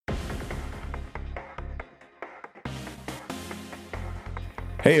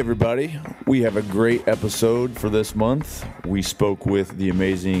Hey everybody, we have a great episode for this month. We spoke with the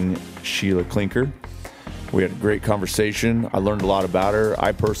amazing Shelia Klinker. We had a great conversation. I learned a lot about her.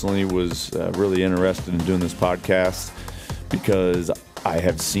 I personally was really interested in doing this podcast because I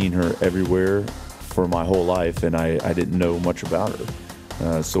have seen her everywhere for my whole life and I didn't know much about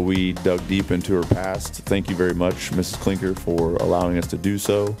her. So we dug deep into her past. Thank you very much, Mrs. Klinker, for allowing us to do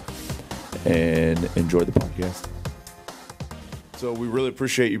so, and enjoy the podcast. So we really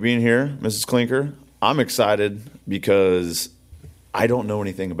appreciate you being here, Mrs. Klinker. I'm excited because I don't know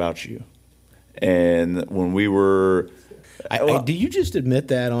anything about you. And when we were... do you just admit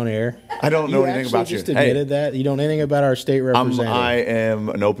that on air? I don't know anything about you. You just admitted that? You don't know anything about our state representative? I am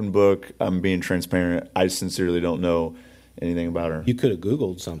an open book. I'm being transparent. I sincerely don't know anything about her. You could have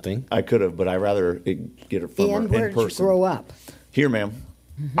Googled something. I could have, but I'd rather get it from her in person. Where did you grow up? Here, ma'am.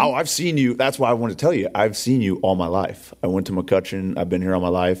 Mm-hmm. Oh, I've seen you. That's why I wanted to tell you. I've seen you all my life. I went to McCutcheon. I've been here all my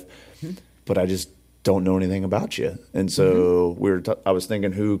life, but I just don't know anything about you. And so I was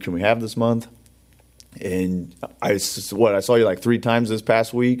thinking, who can we have this month? And I saw you like 3 times this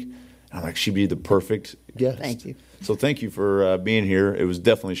past week. And I'm like, she'd be the perfect guest. Thank you. So thank you for being here. It was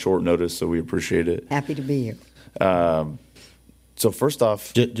definitely short notice, so we appreciate it. Happy to be here. So first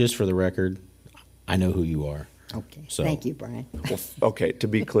off, just for the record, I know who you are. Okay. So. Thank you, Brian. Well, okay, to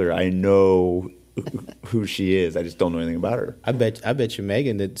be clear, I know who she is. I just don't know anything about her. I bet you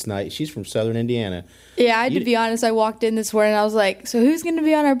Megan that's not. She's from Southern Indiana. Yeah, I had to be honest. I walked in this morning and I was like, so who's going to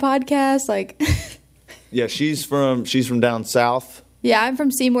be on our podcast? Like, yeah, she's from down south. Yeah, I'm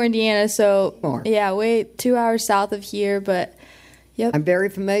from Seymour, Indiana. So yeah, 2 hours south of here. But yep, I'm very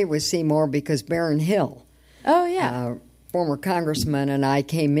familiar with Seymour because Barron Hill, former congressman, and I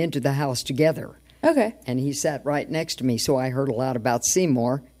came into the house together. Okay. And he sat right next to me, so I heard a lot about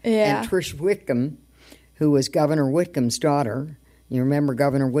Seymour. Yeah. And Trish Whitcomb, who was Governor Whitcomb's daughter. You remember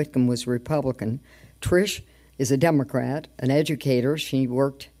Governor Whitcomb was a Republican. Trish is a Democrat, an educator. She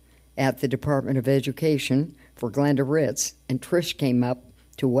worked at the Department of Education for Glenda Ritz. And Trish came up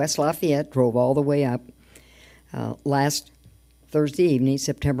to West Lafayette, drove all the way up last Thursday evening,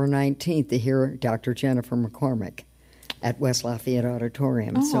 September 19th, to hear Dr. Jennifer McCormick at West Lafayette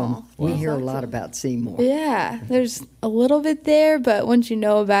Auditorium. Oh, so we hear a lot about Seymour. Yeah, there's a little bit there, but once you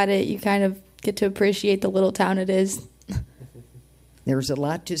know about it, you kind of get to appreciate the little town it is. There's a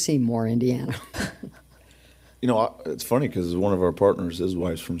lot to Seymour, Indiana. You know, it's funny because one of our partners, his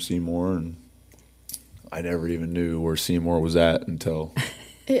wife's from Seymour, and I never even knew where Seymour was at until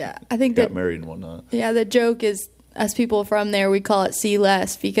I think got married and whatnot. Yeah, the joke is, us people from there, we call it see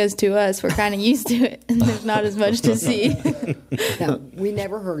less because to us, we're kind of used to it, and there's not as much to see. No, we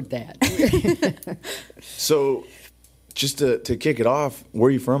never heard that. So, just to kick it off, where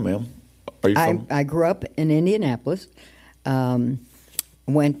are you from, ma'am? Are you from? I grew up in Indianapolis.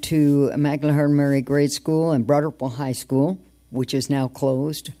 Went to Magdalene Hardin Mary Grade School and Broderpool High School, which is now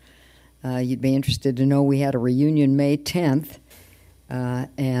closed. You'd be interested to know we had a reunion May 10th.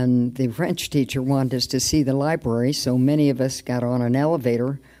 And the French teacher wanted us to see the library, so many of us got on an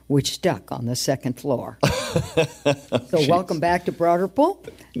elevator, which stuck on the second floor. So welcome back to Broderpool.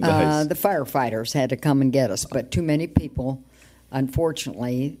 Nice. The firefighters had to come and get us, but too many people,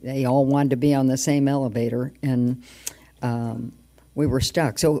 unfortunately, they all wanted to be on the same elevator, and we were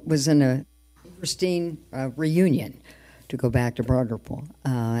stuck. So it was an interesting reunion to go back to Broderpool,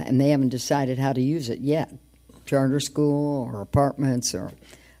 and they haven't decided how to use it yet. Charter school or apartments,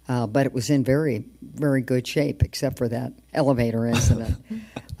 but it was in very, very good shape, except for that elevator incident.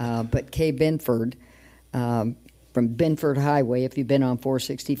 But Kay Binford, from Binford Highway, if you've been on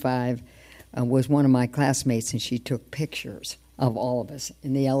 465, was one of my classmates, and she took pictures of all of us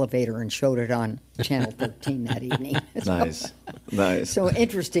in the elevator and showed it on Channel 13 that evening. Nice. So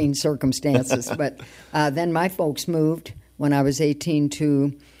interesting circumstances. But then my folks moved when I was 18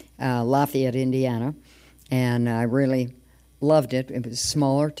 to Lafayette, Indiana. And I really loved it. It was a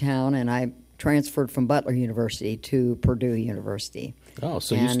smaller town, and I transferred from Butler University to Purdue University. Oh,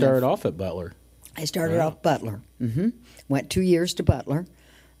 so you started off at Butler. I started off Butler. Went 2 years to Butler,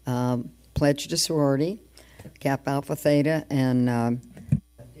 pledged to sorority, Kappa Alpha Theta, and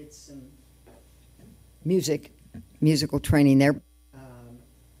did some musical training there.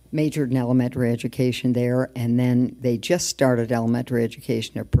 Majored in elementary education there, and then they just started elementary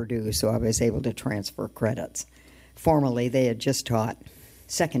education at Purdue, so I was able to transfer credits. Formerly, they had just taught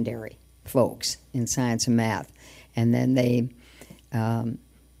secondary folks in science and math, and then they,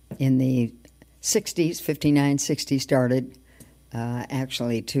 in the 60s, 59, 60, started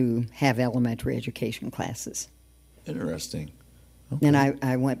actually to have elementary education classes. Interesting. Okay. And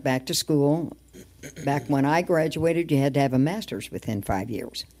I went back to school back when I graduated, you had to have a master's within 5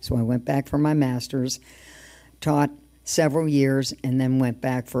 years. So I went back for my master's, taught several years, and then went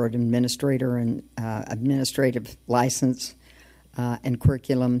back for an administrator and administrative license and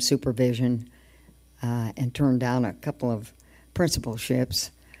curriculum supervision, and turned down a couple of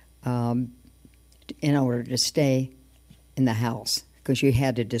principalships in order to stay in the house, because you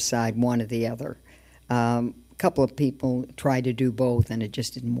had to decide one or the other. A couple of people tried to do both, and it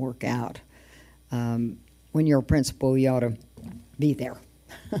just didn't work out. When you're a principal, you ought to be there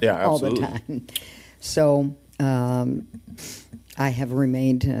all the time. So I have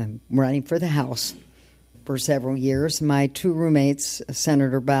remained running for the House for several years. My two roommates,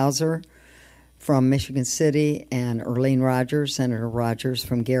 Senator Bowser from Michigan City and Earlene Rogers, Senator Rogers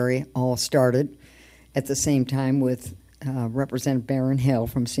from Gary, all started at the same time with Representative Barron Hill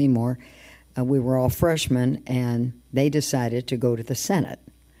from Seymour. We were all freshmen, and they decided to go to the Senate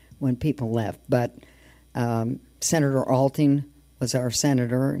when people left. But Senator Alting was our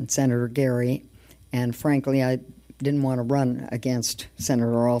senator, and Senator Gary, and frankly, I didn't want to run against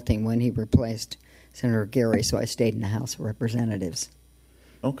Senator Alting when he replaced Senator Gary, so I stayed in the House of Representatives.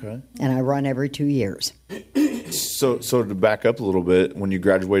 Okay. And I run every 2 years. So to back up a little bit, when you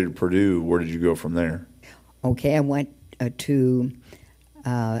graduated Purdue, where did you go from there? Okay, I went to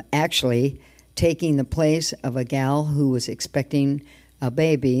actually taking the place of a gal who was expecting a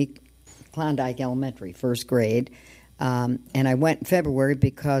baby, Klondike Elementary, first grade. And I went in February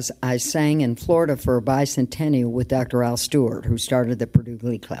because I sang in Florida for a bicentennial with Dr. Al Stewart, who started the Purdue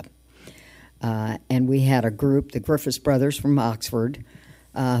Glee Club. And we had a group, the Griffiths brothers from Oxford,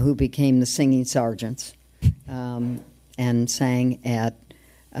 who became the singing sergeants and sang at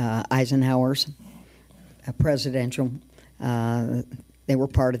Eisenhower's presidential. They were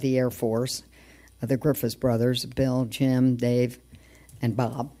part of the Air Force, the Griffiths brothers, Bill, Jim, Dave, and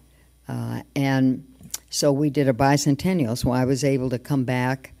Bob. And so we did a bicentennial, so I was able to come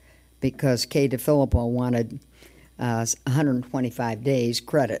back because Kay DeFilippo wanted 125 days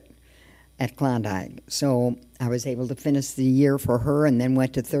credit at Klondike. So I was able to finish the year for her and then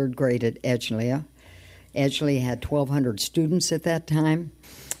went to third grade at Edgelea. Edgelea had 1,200 students at that time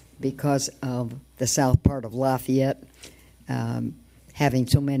because of the south part of Lafayette having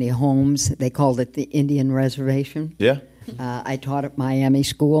so many homes. They called it the Indian Reservation. Yeah. I taught at Miami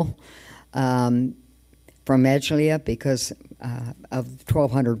School from Edgelea because of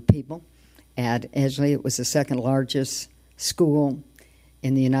 1,200 people. At Edgelea, it was the second largest school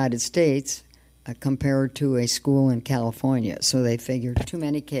in the United States compared to a school in California. So they figured too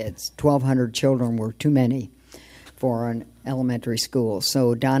many kids, 1,200 children were too many for an elementary school.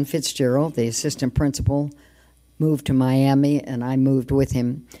 So Don Fitzgerald, the assistant principal, moved to Miami, and I moved with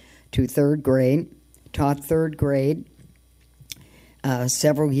him to third grade, taught third grade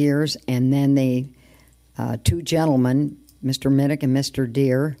several years, and then they, two gentlemen, Mr. Minnick and Mr.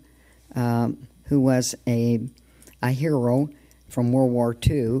 Deere, who was a hero from World War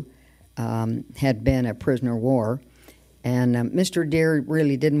II, had been a prisoner of war. And Mr. Deere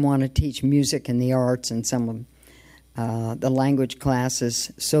really didn't want to teach music and the arts and some of the language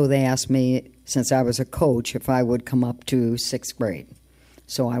classes, so they asked me, since I was a coach, if I would come up to sixth grade.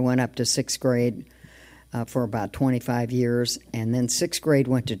 So I went up to sixth grade for about 25 years, and then sixth grade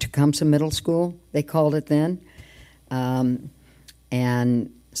went to Tecumseh Middle School, they called it then.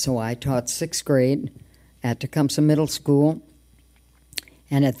 And so I taught sixth grade at Tecumseh Middle School.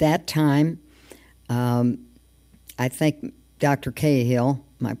 And at that time, I think Dr. Cahill,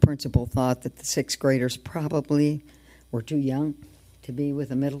 my principal, thought that the sixth graders probably were too young to be with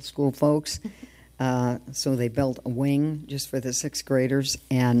the middle school folks. So they built a wing just for the sixth graders.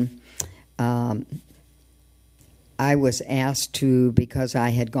 And I was asked to, because I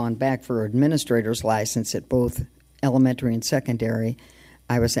had gone back for administrator's license at both elementary and secondary,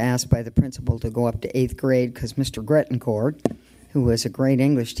 I was asked by the principal to go up to eighth grade because Mr. Grettencourt, who was a great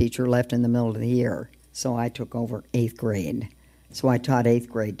English teacher, left in the middle of the year. So I took over eighth grade. So I taught eighth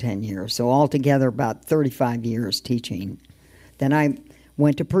grade 10 years. So altogether about 35 years teaching. Then I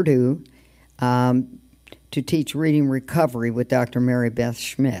went to Purdue to teach reading recovery with Dr. Mary Beth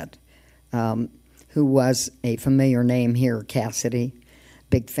Schmidt, who was a familiar name here, Cassidy,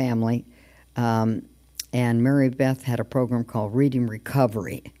 big family. And Mary Beth had a program called Reading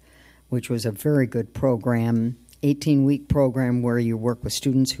Recovery, which was a very good program, 18-week program where you work with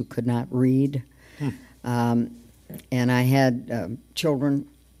students who could not read. And I had children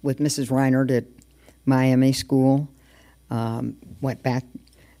with Mrs. Reinert at Miami School. Went back,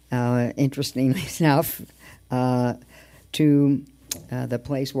 interestingly enough, to the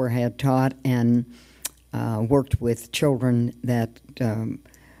place where I had taught and worked with children that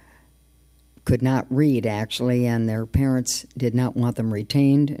could not read, actually, and their parents did not want them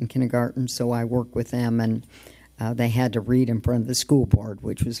retained in kindergarten, so I worked with them, and they had to read in front of the school board,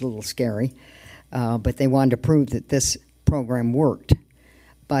 which was a little scary. But they wanted to prove that this program worked.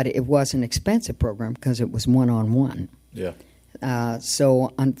 But it was an expensive program because it was one-on-one. Yeah.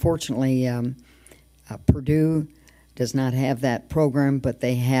 So, unfortunately, Purdue does not have that program, but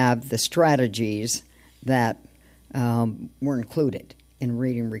they have the strategies that were included in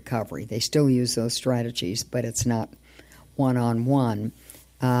reading recovery. They still use those strategies, but it's not one-on-one.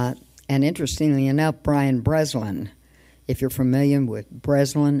 And interestingly enough, Brian Breslin, if you're familiar with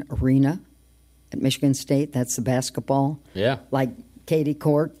Breslin Arena at Michigan State, that's the basketball. Yeah. Like Katie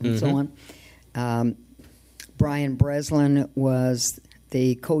Court and so on. Brian Breslin was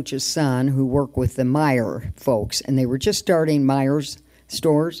the coach's son who worked with the Meyer folks, and they were just starting Meyer's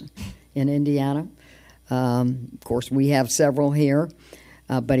stores in Indiana. Of course, we have several here,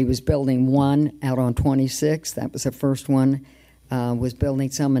 but he was building one out on 26. That was the first one. Was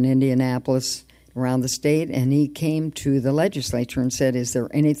building some in Indianapolis, around the state, and he came to the legislature and said, is there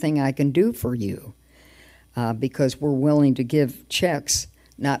anything I can do for you? Because we're willing to give checks,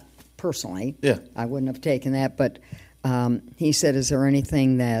 not personally. Yeah. I wouldn't have taken that, but he said, is there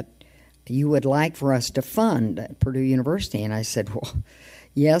anything that you would like for us to fund at Purdue University? And I said, well,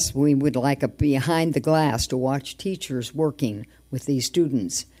 yes, we would like a behind the glass to watch teachers working with these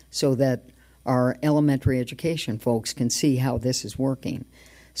students so that our elementary education folks can see how this is working.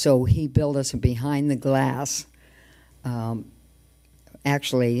 So he built us a behind the glass, whole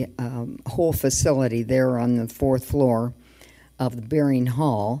facility there on the 4th floor of the Beering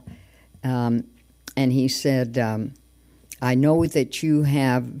Hall. And he said, I know that you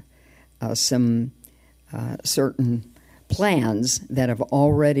have some certain plans that have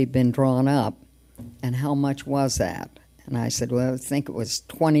already been drawn up, and how much was that? And I said, well, I think it was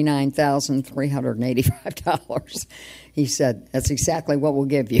 $29,385. He said, that's exactly what we'll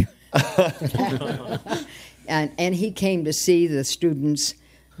give you. And he came to see the students,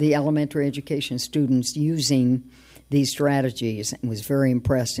 the elementary education students, using these strategies, and was very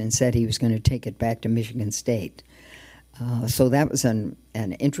impressed and said he was going to take it back to Michigan State. So that was an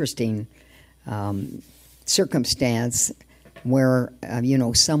interesting circumstance where,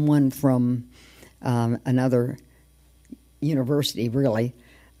 someone from another university, really,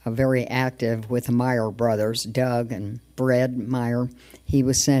 very active with the Meyer brothers, Doug and Brad Meyer. He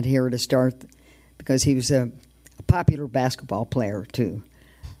was sent here to start because he was a popular basketball player, too.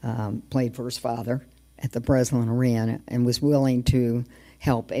 Played for his father at the Breslin Arena and was willing to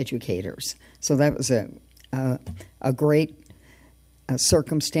help educators. So that was a great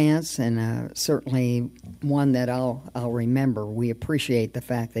circumstance, and certainly one that I'll remember. We appreciate the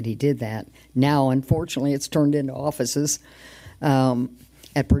fact that he did that. Now, unfortunately, it's turned into offices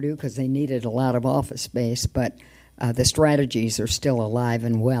at Purdue because they needed a lot of office space, but the strategies are still alive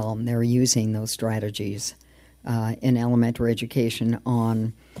and well, and they're using those strategies in elementary education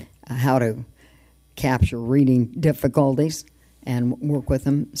on how to capture reading difficulties and work with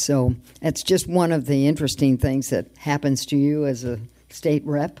them. So that's just one of the interesting things that happens to you as a state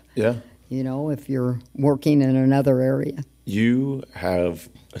rep. Yeah. If you're working in another area. You have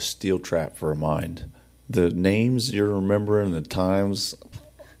a steel trap for a mind. The names you're remembering, the times,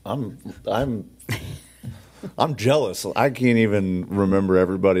 I'm jealous. I can't even remember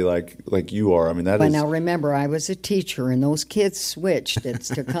everybody like you are. I mean, But now remember, I was a teacher, and those kids switched.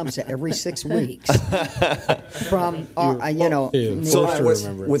 It comes to every 6 weeks. From So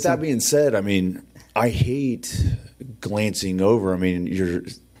with that being said, I mean, I hate glancing over. I mean,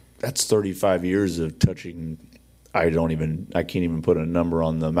 that's 35 years of touching. I can't even put a number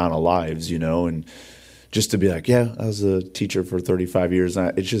on the amount of lives, and just to be like, yeah, I was a teacher for 35 years.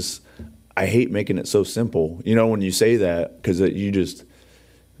 It's just, I hate making it so simple, when you say that, because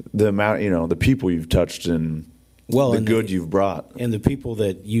the amount, the people you've touched and the good you've brought. And the people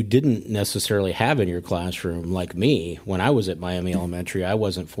that you didn't necessarily have in your classroom, like me, when I was at Miami Elementary, I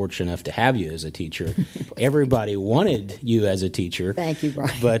wasn't fortunate enough to have you as a teacher. Everybody wanted you as a teacher. Thank you,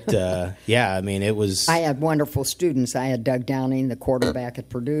 Brian. But, it was... I had wonderful students. I had Doug Downing, the quarterback at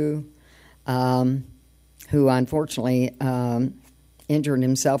Purdue, who unfortunately injured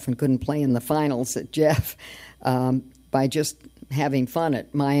himself and couldn't play in the finals at Jeff by just having fun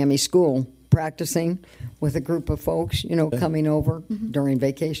at Miami School, practicing with a group of folks, coming over during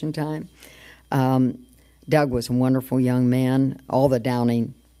vacation time. Doug was a wonderful young man. All the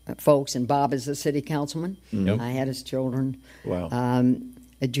Downing folks, and Bob is a city councilman. Yep. I had his children. Wow.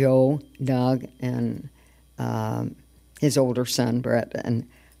 Joe, Doug, and his older son, Brett. And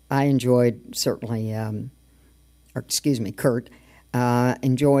I enjoyed, certainly, Kurt,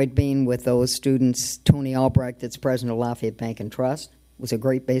 Enjoyed being with those students. Tony Albrecht, that's president of Lafayette Bank and Trust, was a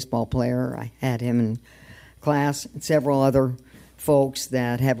great baseball player. I had him in class. And several other folks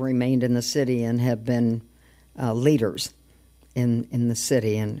that have remained in the city and have been leaders in the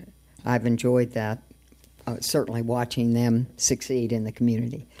city, and I've enjoyed that. Certainly watching them succeed in the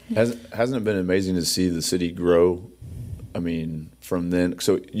community. Hasn't it been amazing to see the city grow? I mean, from then.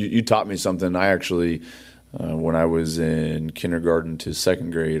 So you taught me something. I actually, when I was in kindergarten to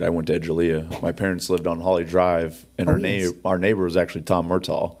second grade, I went to Shelia. My parents lived on Holly Drive, and our neighbor was actually Tom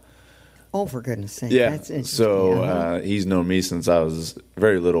Murtaugh. Oh, for goodness sake. Yeah. That's interesting. So he's known me since I was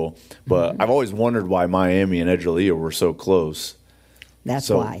very little. But I've always wondered why Miami and Shelia were so close. That's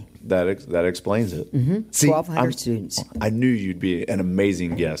why. That explains it. See, 1,200 students. I knew you'd be an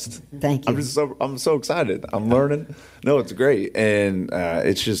amazing guest. Thank you. I'm so excited. I'm learning. No, it's great, and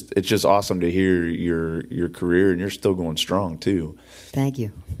it's just awesome to hear your career, and you're still going strong too. Thank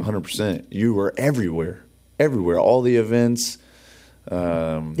you. 100%. You were everywhere, all the events.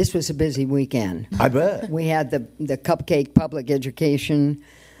 This was a busy weekend. I bet. We had the Cupcake Public Education,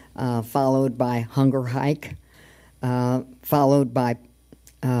 followed by Hunger Hike, followed by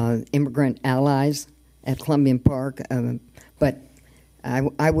Immigrant Allies at Columbian Park. But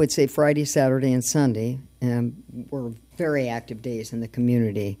I would say Friday, Saturday, and Sunday were very active days in the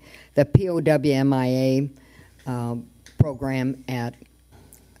community. The POWMIA program at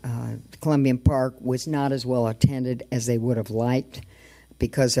Columbian Park was not as well attended as they would have liked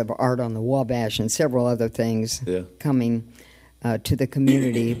because of Art on the Wabash and several other things coming to the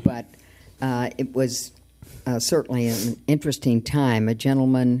community. But it was certainly an interesting time. A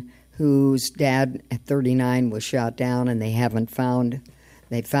gentleman whose dad at 39 was shot down, and they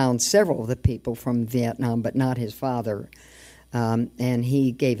found several of the people from Vietnam, but not his father. And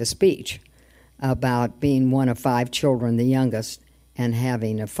he gave a speech about being one of 5 children, the youngest, and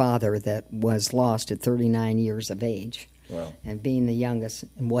having a father that was lost at 39 years of age. Wow. And being the youngest,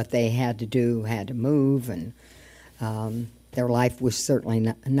 and what they had to do, had to move, and their life was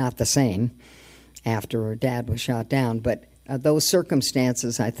certainly not the same after her dad was shot down. But those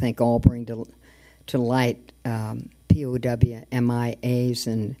circumstances, I think, all bring to light POWMIAs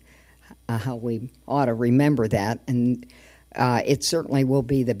and how we ought to remember that. And it certainly will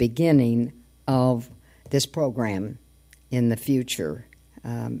be the beginning of this program in the future.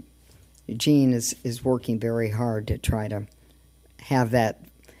 Gene is working very hard to try to have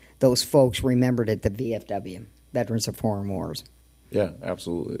those folks remembered at the VFW, Veterans of Foreign Wars. Yeah,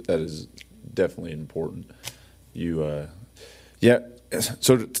 absolutely. That is definitely important. So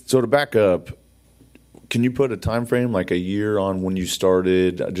to back up, can you put a time frame, like a year, on when you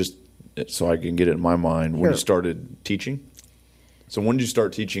started, just so I can get it in my mind, when you started teaching? So when did you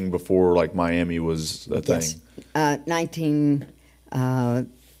start teaching before, like, Miami was a thing? Yes.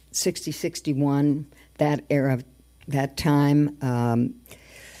 1960, 61, that era, that time,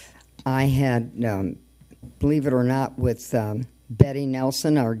 I had, believe it or not, with Betty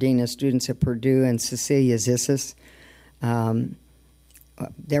Nelson, our Dean of Students at Purdue, and Cecilia Zissis.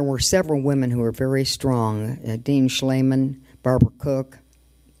 There were several women who were very strong. Dean Schleman, Barbara Cook,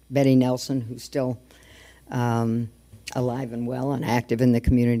 Betty Nelson, who's still alive and well and active in the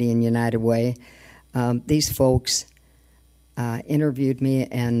community in United Way. These folks interviewed me,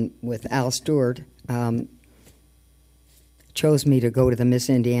 and with Al Stewart, chose me to go to the Miss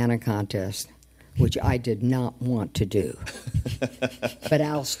Indiana contest, which I did not want to do. But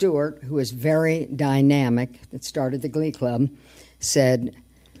Al Stewart, who is very dynamic, that started the Glee Club, said,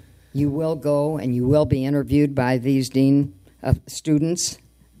 "You will go and you will be interviewed by these dean of students,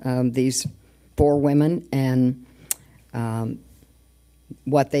 these 4 women, and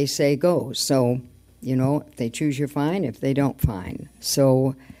what they say goes. So, if they choose you, fine. If they don't, fine."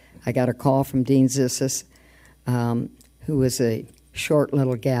 So I got a call from Dean Zissis, who was a short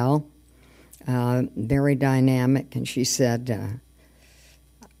little gal, very dynamic, and she said,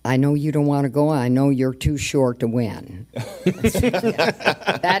 "I know you don't want to go. I know you're too short to win."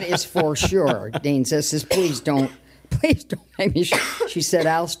 That is for sure. Dean says, please don't make me She said,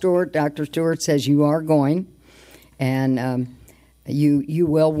 "Al Stewart, Dr. Stewart says you are going, and you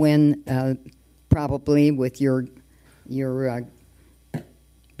will win probably with your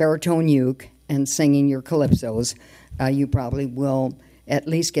baritone uke and singing your calypsos. You probably will at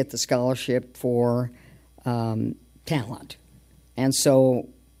least get the scholarship for talent. And so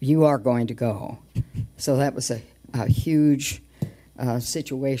you are going to go." So that was a huge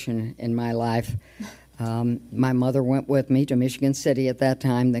situation in my life. My mother went with me to Michigan City at that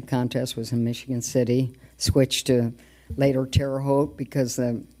time. The contest was in Michigan City. Switched to later Terre Haute because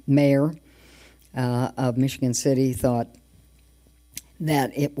the mayor of Michigan City thought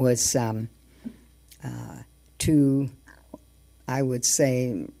that it was too, I would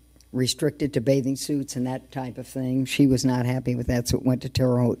say, restricted to bathing suits and that type of thing. She was not happy with that, so it went to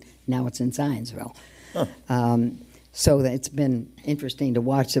Terre Haute. Now it's in Zionsville. Huh. So it's been interesting to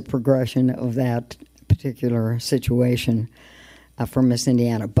watch the progression of that particular situation for Miss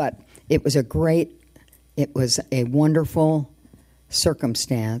Indiana. But it was a wonderful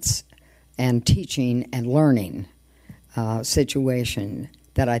circumstance and teaching and learning situation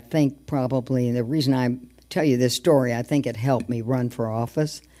that I think probably, the reason I tell you this story, I think it helped me run for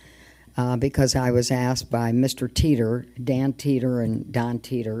office because I was asked by Mr. Teeter, Dan Teeter and Don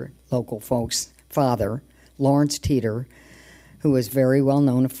Teeter, local folks' father, Lawrence Teeter, who was very well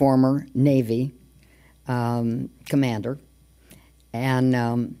known, a former Navy commander,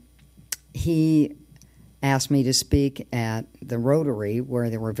 and he asked me to speak at the Rotary where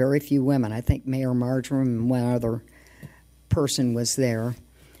there were very few women. I think Mayor Marjoram and one other person was there,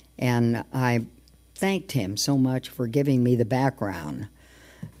 and I thanked him so much for giving me the background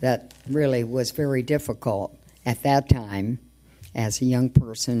that really was very difficult at that time as a young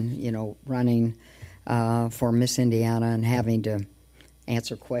person, running for Miss Indiana and having to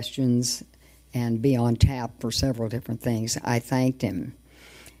answer questions and be on tap for several different things. I thanked him,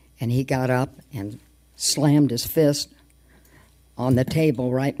 and he got up and slammed his fist on the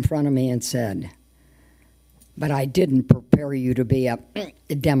table right in front of me and said, "But I didn't prepare you to be a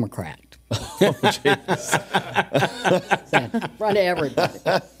Democrat." Oh, jeez. In front of everybody.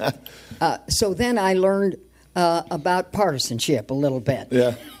 So then I learned about partisanship a little bit.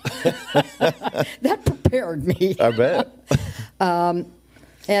 Yeah. That prepared me. I bet.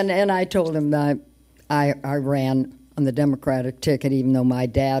 And I told him that I ran on the Democratic ticket, even though my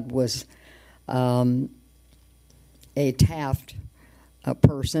dad was a Taft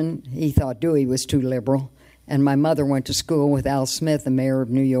person. He thought Dewey was too liberal. And my mother went to school with Al Smith, the mayor of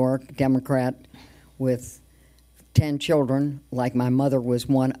New York, Democrat, with 10 children, like my mother was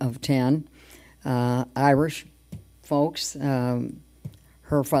one of 10. Irish folks.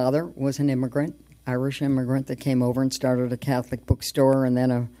 Her father was an immigrant, Irish immigrant that came over and started a Catholic bookstore and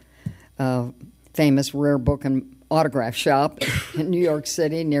then a famous rare book and autograph shop in New York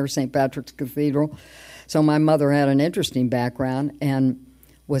City near St. Patrick's Cathedral. So my mother had an interesting background and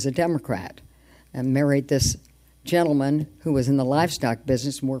was a Democrat and married this gentleman who was in the livestock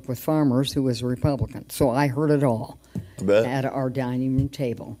business and worked with farmers who was a Republican. So I heard it all at our dining room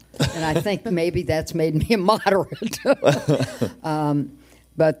table. And I think maybe that's made me a moderate.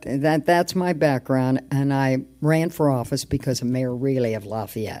 But that's my background, and I ran for office because of Mayor Reilly of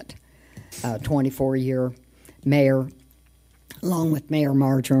Lafayette, 24-year mayor, along with Mayor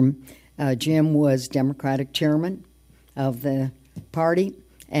Marjoram. Jim was Democratic chairman of the party,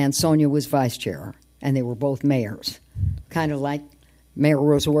 and Sonia was vice chair, and they were both mayors, kind of like Mayor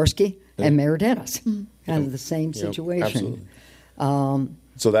Rosaworski and Mayor Dennis, kind of the same situation. Absolutely.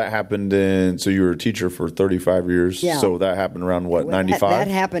 So that happened so you were a teacher for 35 years. Yeah. So that happened around, what, 95? That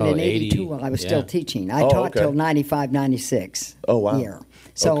happened in 82 80, while I was still teaching. I taught till 95, 96 year.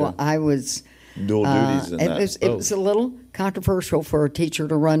 So I was... Dual duties in that. It was a little controversial for a teacher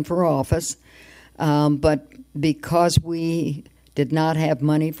to run for office, but because we did not have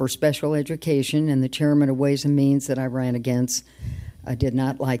money for special education and the chairman of Ways and Means that I ran against did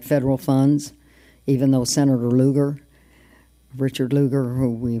not like federal funds, even though Senator Lugar, Richard Lugar,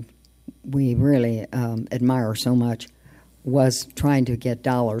 who we really admire so much, was trying to get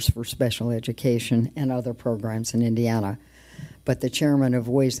dollars for special education and other programs in Indiana. But the chairman of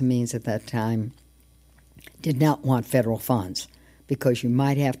Ways and Means at that time did not want federal funds because you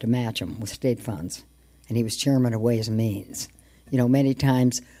might have to match them with state funds. And he was chairman of Ways and Means. You know, many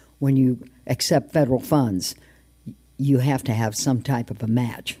times when you accept federal funds, you have to have some type of a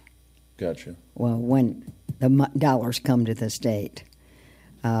match. Gotcha. Well, when the dollars come to the state.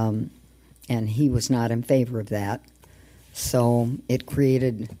 And he was not in favor of that. So it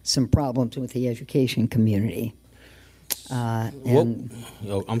created some problems with the education community.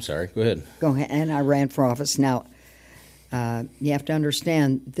 I'm sorry. Go ahead. Go ahead. And I ran for office. Now, you have to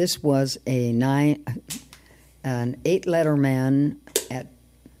understand, this was an 8-letter man,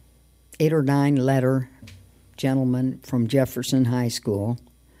 8 or 9 letter gentleman from Jefferson High School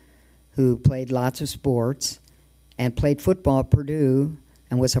who played lots of sports and played football at Purdue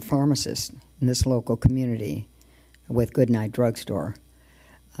and was a pharmacist in this local community with Goodnight Drugstore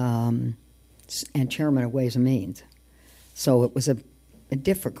and chairman of Ways and Means. So it was a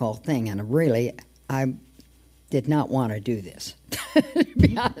difficult thing, and really, I did not want to do this. To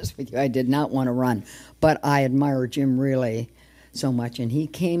be honest with you, I did not want to run. But I admire Jim Reilly so much, and he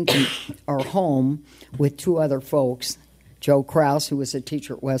came to our home with 2 other folks Joe Krause, who was a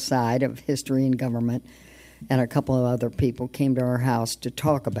teacher at West Side of History and Government, and a couple of other people came to our house to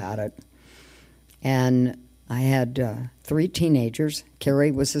talk about it. And I had 3 teenagers.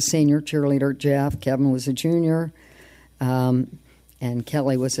 Carrie was a senior cheerleader at Jeff. Kevin was a junior. And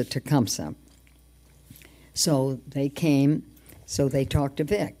Kelly was at Tecumseh. So they came, so they talked to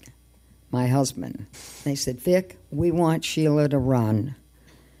Vic, my husband. They said, Vic, we want Shelia to run.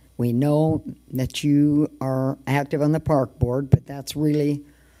 We know that you are active on the park board, but that's really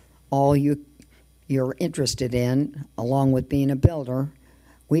all you're interested in, along with being a builder.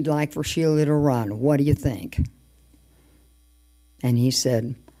 We'd like for Shelia to run. What do you think? And he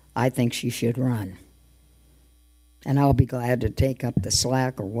said, I think she should run. And I'll be glad to take up the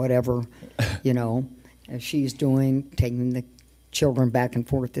slack or whatever, as she's doing, taking the children back and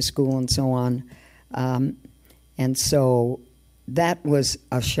forth to school and so on. And so that was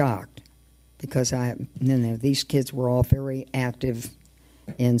a shock because these kids were all very active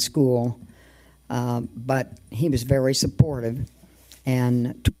in school. But he was very supportive.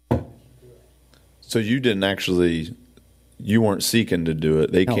 And so you didn't actually, you weren't seeking to do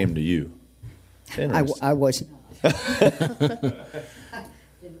it. They came to you. I was.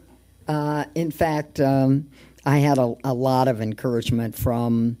 In fact, I had a lot of encouragement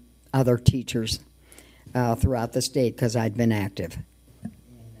from other teachers throughout the state because I'd been active in,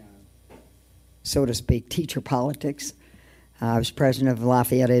 so to speak, teacher politics. I was president of the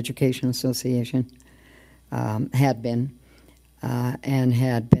Lafayette Education Association, had been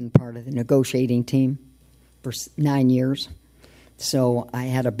part of the negotiating team for 9 years. So I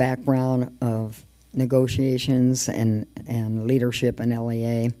had a background of negotiations and leadership in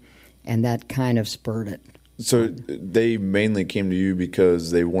LEA, and that kind of spurred it. So they mainly came to you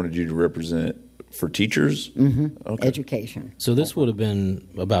because they wanted you to represent for teachers? Mm-hmm. Okay. Education. So this would have been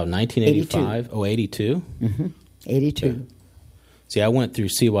about 1985? 82. Oh, 82? Mm-hmm. 82. Okay. See, I went through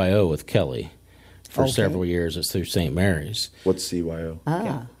CYO with Kelly for several years. It's through St. Mary's. What's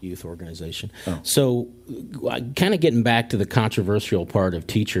CYO? Youth organization. Oh. So kind of getting back to the controversial part of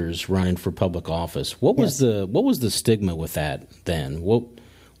teachers running for public office, what was the stigma with that then?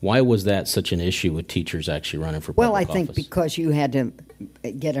 Why was that such an issue with teachers actually running for public office? Well, I think because you had to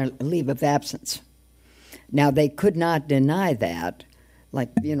get a leave of absence. Now, they could not deny that. Like,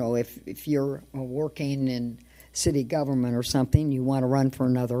 if you're working in city government or something, you want to run for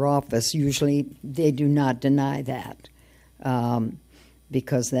another office, usually they do not deny that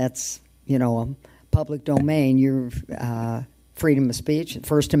because that's, public domain, your freedom of speech,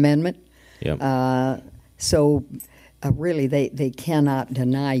 First Amendment. Yep. So really they cannot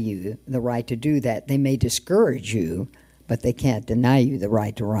deny you the right to do that. They may discourage you, but they can't deny you the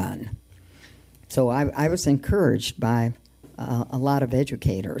right to run. So I was encouraged by a lot of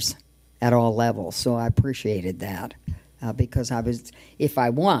educators at all levels, so I appreciated that because if I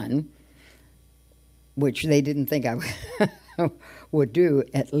won, which they didn't think I would do,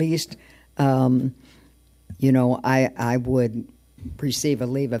 at least, I would receive a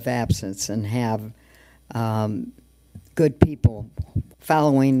leave of absence and have good people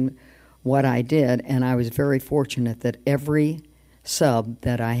following what I did, and I was very fortunate that every sub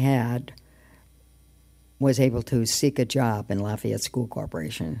that I had was able to seek a job in Lafayette School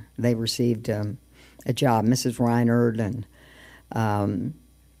Corporation. They received a job. Mrs. Reinert and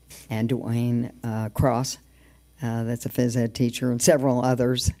Dwayne Cross, that's a phys ed teacher, and several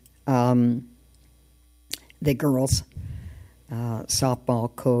others. The girls,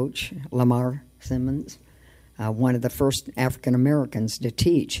 softball coach, Lamar Simmons, one of the first African Americans to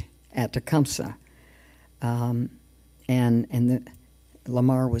teach at Tecumseh.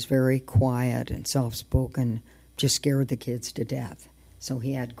 Lamar was very quiet and soft-spoken, just scared the kids to death. So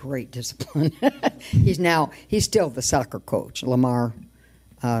he had great discipline. He's still the soccer coach. Lamar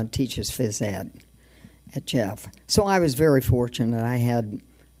teaches phys ed at Jeff. So I was very fortunate. I had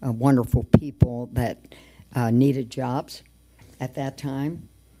wonderful people that needed jobs at that time.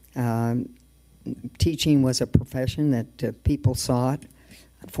 Teaching was a profession that people sought.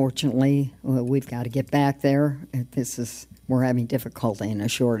 Unfortunately, we've got to get back there. We're having difficulty and a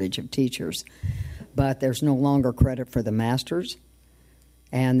shortage of teachers. But there's no longer credit for the masters,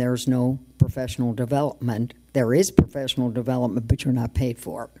 and there's no professional development. There is professional development, but you're not paid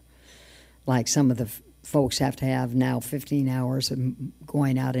for it. Like some of the folks have to have now 15 hours of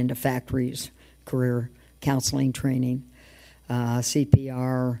going out into factories, career counseling training,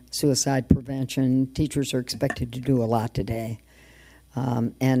 CPR, suicide prevention. Teachers are expected to do a lot today.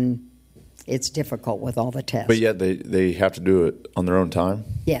 And it's difficult with all the tests. But yet they have to do it on their own time?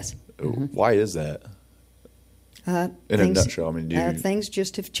 Yes. Mm-hmm. Why is that? In a nutshell, things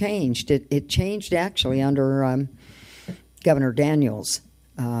just have changed. It changed actually under Governor Daniels'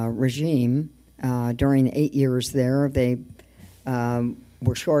 regime. During 8 years there, they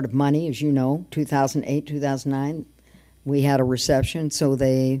were short of money, as you know, 2008, 2009. We had a recession, so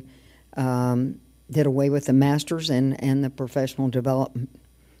they did away with the masters and the professional development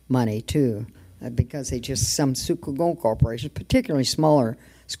money, too, because some school corporations, particularly smaller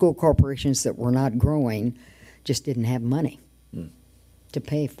school corporations that were not growing, just didn't have money to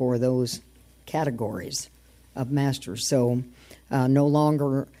pay for those categories of masters. So no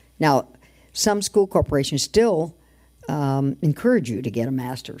longer... Now, some school corporations still encourage you to get a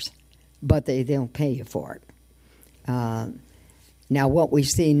master's, but they don't pay you for it. Now, what we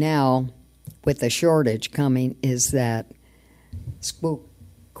see now with the shortage coming is that school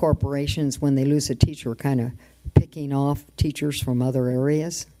corporations, when they lose a teacher, are kind of picking off teachers from other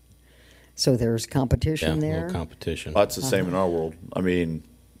areas. So there's competition there. A little competition. Well, that's the same in our world. I mean,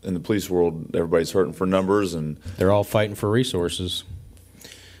 in the police world, everybody's hurting for numbers, and they're all fighting for resources.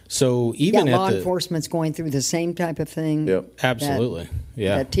 So even law enforcement's going through the same type of thing. Yep, absolutely.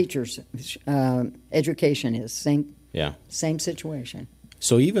 That teachers' education is same. Yeah, same situation.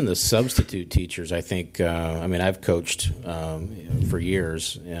 So even the substitute teachers, I think, I've coached for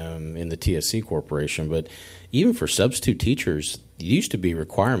years in the TSC Corporation, but even for substitute teachers, it used to be a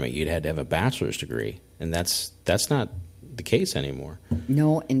requirement you had to have a bachelor's degree, and that's not the case anymore.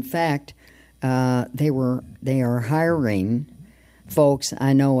 No, in fact, they are hiring folks.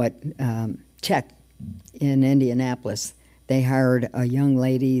 I know at Czech in Indianapolis, they hired a young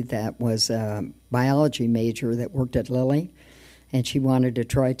lady that was a biology major that worked at Lilly, and she wanted to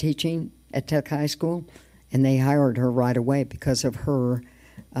try teaching at Tech High School, and they hired her right away because of her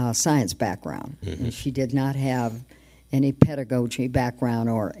science background. Mm-hmm. And she did not have any pedagogy background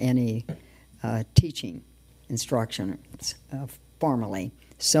or any teaching instructions formally.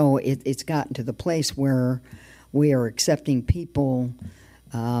 So it's gotten to the place where we are accepting people,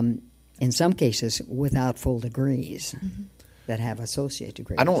 in some cases, without full degrees. Mm-hmm. That have associate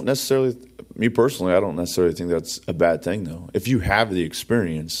degrees. Me personally, I don't necessarily think that's a bad thing, though. If you have the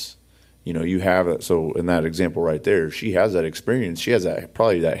experience, you have it. So in that example right there, she has that experience. She has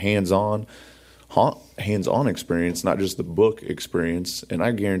probably that hands-on experience, not just the book experience. And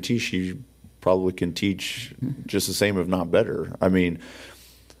I guarantee she probably can teach just the same, if not better. I mean,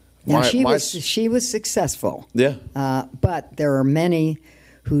 she was successful. Yeah. But there are many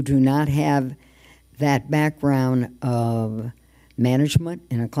who do not have that background of management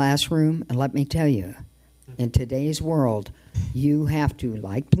in a classroom. And let me tell you, in today's world, you have to,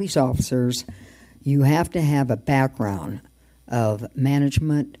 like police officers, you have to have a background of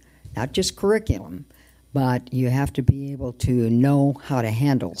management, not just curriculum, but you have to be able to know how to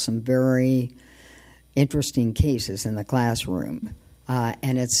handle some very interesting cases in the classroom.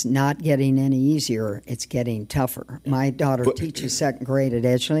 And it's not getting any easier, it's getting tougher. My daughter teaches second grade at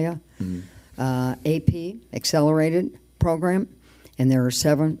Shelia. Mm-hmm. AP, accelerated program, and there are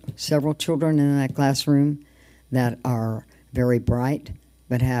several children in that classroom that are very bright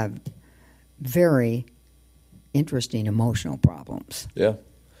but have very interesting emotional problems. Yeah.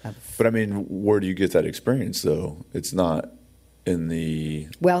 But, I mean, where do you get that experience, though? It's not in the...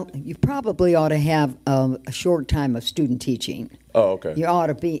 Well, you probably ought to have a short time of student teaching. Oh, okay. You ought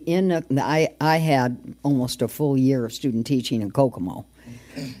to be in... I had almost a full year of student teaching in Kokomo.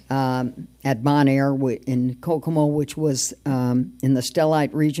 At Bon Air in Kokomo, which was in the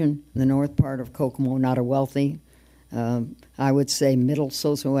Stellite region, the north part of Kokomo, not a wealthy, I would say middle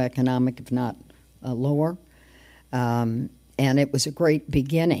socioeconomic, if not lower. And it was a great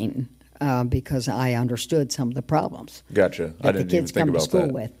beginning because I understood some of the problems. Gotcha. I didn't even think about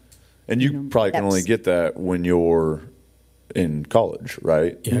that. With. And you probably can only get that when you're in college,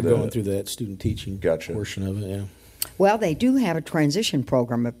 right? Yeah, going through that student teaching portion of it, yeah. Well, they do have a transition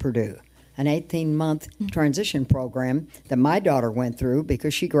program at Purdue, an 18-month transition program that my daughter went through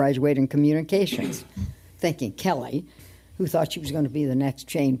because she graduated in communications, thinking Kelly, who thought she was going to be the next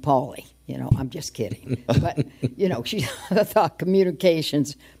Jane Pauley. I'm just kidding. But, she thought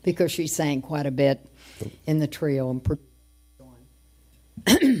communications because she sang quite a bit in the trio and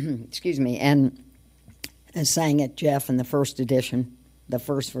excuse me, and sang at Jeff in the first edition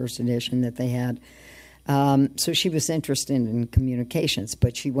that they had. So she was interested in communications,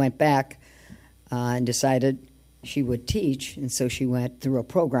 but she went back and decided she would teach, and so she went through a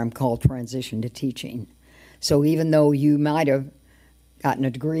program called Transition to Teaching. So even though you might have gotten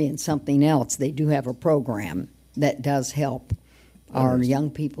a degree in something else, they do have a program that does help our young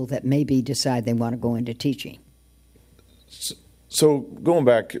people that maybe decide they want to go into teaching. So going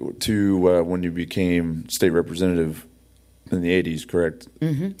back to when you became state representative in the 80s, correct?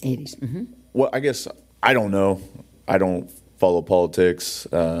 Mm-hmm, 80s. Mm-hmm. Well, I guess... I don't know. I don't follow politics.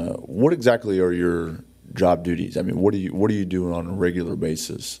 What exactly are your job duties? I mean, what are you doing on a regular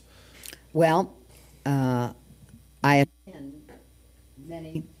basis? Well, I attend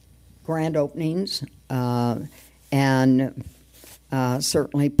many grand openings and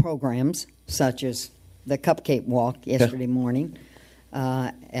certainly programs such as the Cupcake Walk yesterday morning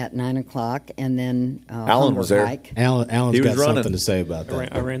at 9 o'clock, and then Alan was there. hike. Alan's He was got running. something to say about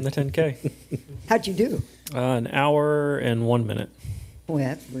that. I ran the 10K. How'd you do? An hour and 1 minute. Oh,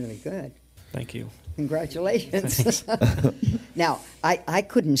 that's really good. Thank you. Congratulations. Now, I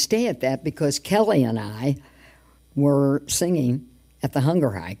couldn't stay at that because Kelly and I were singing at the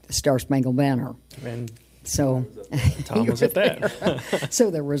Hunger Hike, the Star Spangled Banner. And So Tom was at that.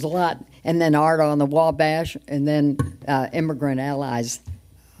 So there was a lot. And then Art on the Wabash, and then Immigrant Allies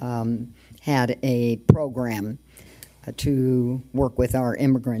had a program to work with our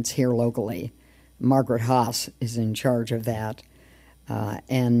immigrants here locally. Margaret Haas is in charge of that.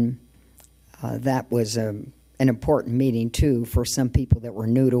 And that was an important meeting, too, for some people that were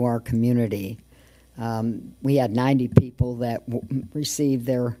new to our community. We had 90 people that received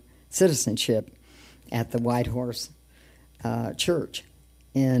their citizenship at the White Horse Church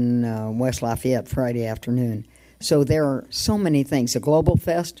in West Lafayette Friday afternoon. So there are so many things. The Global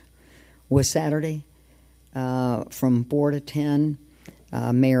Fest was Saturday from 4 to 10.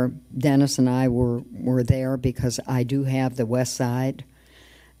 Mayor Dennis and I were there because I do have the west side,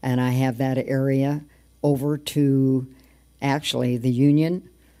 and I have that area over to actually the Union.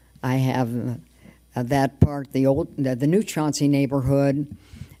 I have that part, the New Chauncey neighborhood,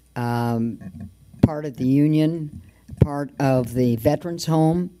 part of the Union, part of the Veterans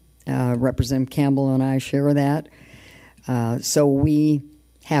Home. Representative Campbell and I share that. So we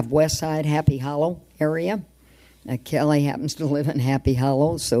have West Side, Happy Hollow area. Kelly happens to live in Happy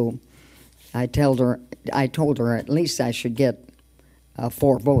Hollow, so I told her at least I should get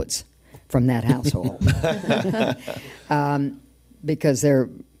 4 votes from that household because they're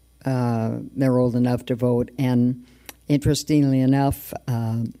old enough to vote. And interestingly enough,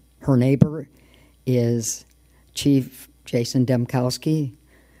 her neighbor is Chief Jason Demkowski,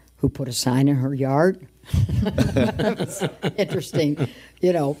 who put a sign in her yard. It's interesting.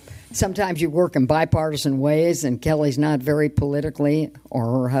 You know, sometimes you work in bipartisan ways, and Kelly's not very politically, or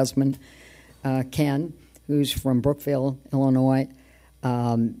her husband, Ken, who's from Brookville, Illinois.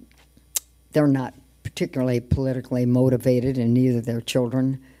 They're not particularly politically motivated, and neither their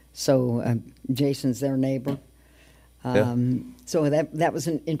children. So Jason's their neighbor. So that was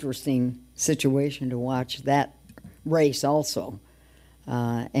an interesting situation to watch that race also.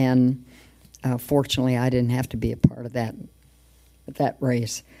 And fortunately, I didn't have to be a part of that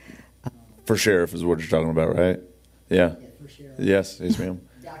race. For sheriff is what you're talking about, right? Yeah. For sheriff. Yes, ma'am.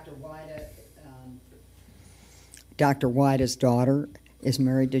 Dr. Wyda's daughter is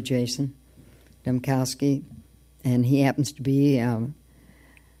married to Jason Demkowski, and he happens to be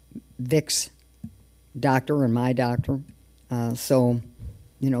Vic's doctor and my doctor. So,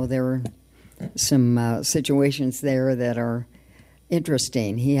 you know, there are some situations there that are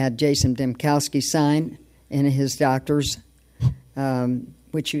interesting. He had Jason Demkowski sign in his doctor's,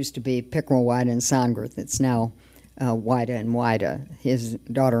 which used to be Pickerel, Wyda, and Songreth. It's now Wyda and Wyda. His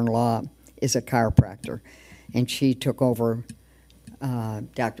daughter-in-law is a chiropractor, and she took over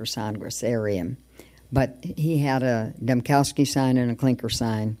Dr. Songreth's area. But he had a Demkowski sign and a Klinker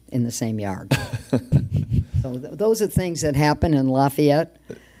sign in the same yard. So those are things that happen in Lafayette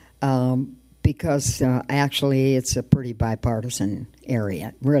because actually it's a pretty bipartisan area.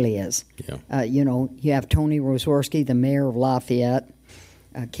 It really is. Yeah. You know, you have Tony Rosorski, the mayor of Lafayette.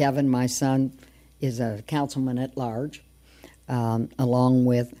 Kevin, my son, is a councilman at large, along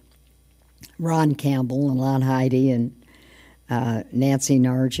with Ron Campbell and Lon Heidi and Nancy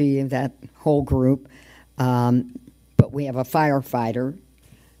Nargi, that whole group. But we have a firefighter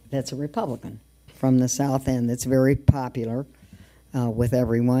that's a Republican from the South End that's very popular with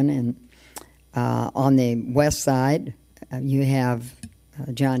everyone. And on the west side, you have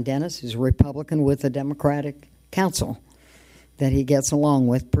John Dennis, who's a Republican with the Democratic Council that he gets along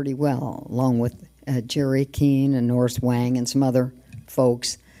with pretty well, along with Jerry Keene and Norris Wang and some other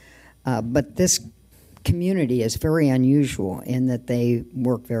folks. But this community is very unusual in that they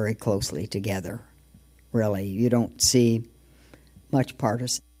work very closely together, really. You don't see much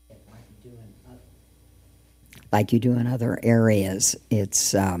partisan like you do in other areas.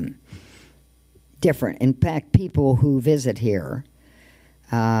 It's different. In fact, people who visit here,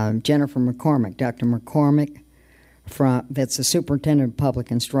 Jennifer McCormick, Dr. McCormick, that's the superintendent of public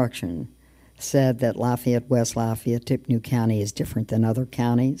instruction, said that Lafayette, West Lafayette, Tippecanoe County is different than other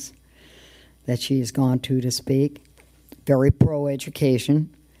counties that she has gone to speak. very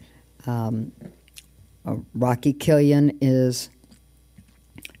pro-education. Rocky Killian is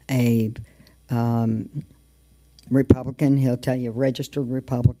a Republican. He'll tell you registered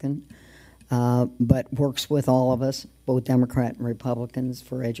Republican, but works with all of us, both Democrat and Republicans,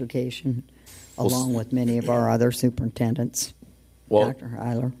 for education, along with many of our other superintendents. Well, Dr.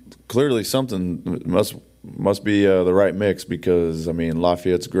 Eiler. Clearly something must be the right mix, because, I mean,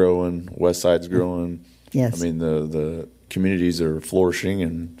 Lafayette's growing, West Side's growing. Yes. I mean, the communities are flourishing,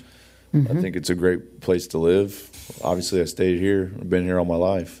 and I think it's a great place to live. Obviously, I stayed here. I've been here all my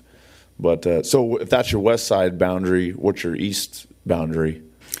life. But so if that's your West Side boundary, what's your East boundary?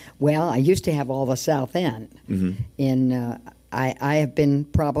 Well, I used to have all the South End. I have been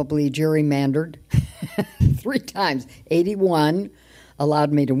probably gerrymandered 3 times. 81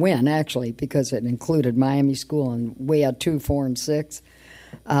 allowed me to win, actually, because it included Miami School, and we had 2, 4, and 6,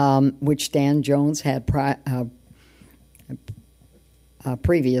 which Stan Jones had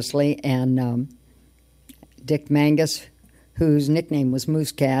previously, and Dick Mangus, whose nickname was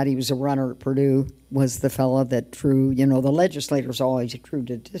Moose Cat, he was a runner at Purdue, was the fellow that drew, the legislators always drew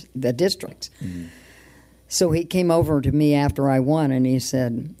to the districts. So he came over to me after I won, and he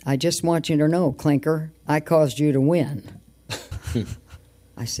said, "I just want you to know, Klinker, I caused you to win."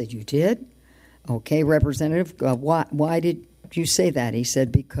 I said, "You did? Okay, Representative, why did you say that?" He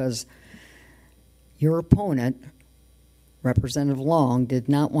said, "Because your opponent, Representative Long, did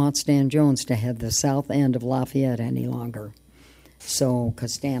not want Stan Jones to have the south end of Lafayette any longer." So,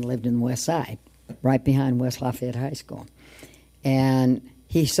 because Stan lived in the West Side, right behind West Lafayette High School. And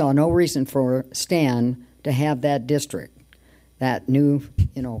he saw no reason for Stan to have that district, that new,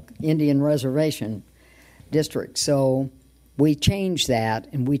 Indian reservation district. So we changed that,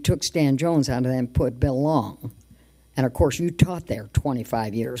 and we took Stan Jones out of that and put Bill Long. And, of course, you taught there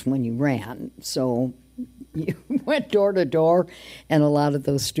 25 years when you ran. So you went door to door, and a lot of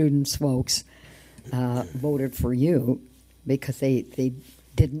those students, folks, voted for you because they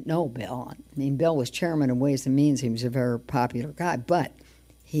didn't know Bill. I mean, Bill was chairman of Ways and Means. He was a very popular guy, but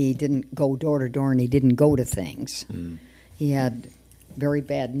he didn't go door to door, and he didn't go to things. He had very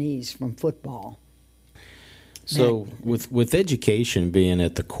bad knees from football. So, with education being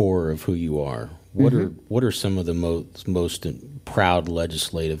at the core of who you are, what are some of the most proud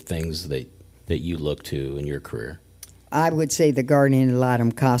legislative things that you look to in your career? I would say the Guardian ad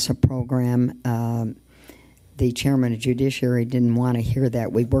litem CASA program. The chairman of Judiciary didn't want to hear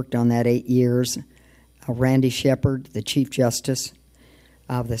that. We worked on that 8 years. Randy Shepard, the Chief Justice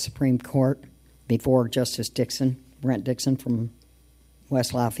of the Supreme Court, before Justice Dixon, Brent Dixon from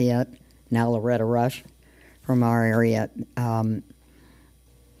West Lafayette, now Loretta Rush from our area.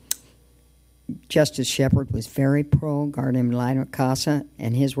 Justice Shepard was very pro Guardian ad litem CASA,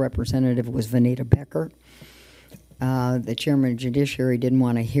 and his representative was Vanita Becker. The chairman of Judiciary didn't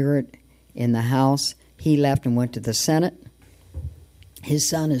want to hear it in the House. He left and went to the Senate. His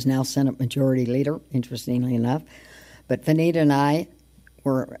son is now Senate Majority Leader, interestingly enough. But Vanita and I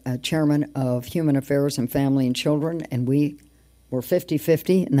were chairman of Human Affairs and Family and Children, and we were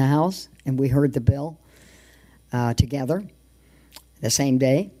 50-50 in the House, and we heard the bill together the same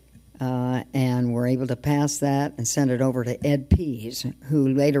day, and were able to pass that and send it over to Ed Pease, who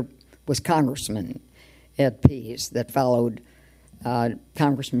later was Congressman Ed Pease, that followed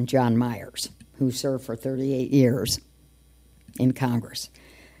Congressman John Myers, who served for 38 years in Congress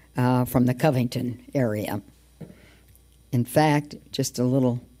from the Covington area. In fact, just a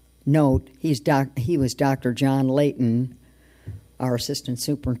little note, he was Dr. John Layton, our assistant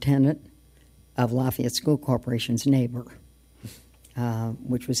superintendent of Lafayette School Corporation's neighbor,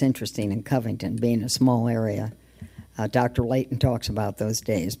 which was interesting in Covington, being a small area. Dr. Layton talks about those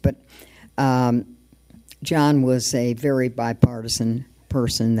days. But John was a very bipartisan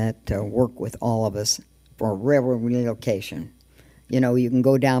person that worked with all of us for railroad relocation. You can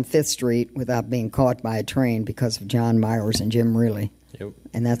go down 5th Street without being caught by a train because of John Myers and Jim Reilly. Yep.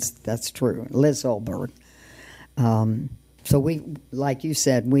 And that's true. Liz Olberg. So we, like you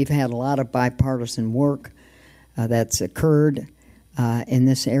said, we've had a lot of bipartisan work that's occurred in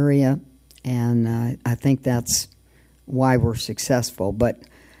this area, and I think that's why we're successful. But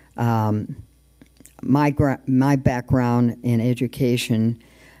my background in education,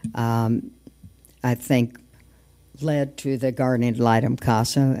 I think, led to the Guardian ad litem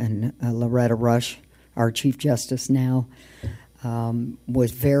CASA, and Loretta Rush, our Chief Justice now,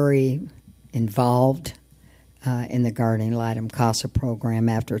 was very involved in the Guardian ad litem CASA program.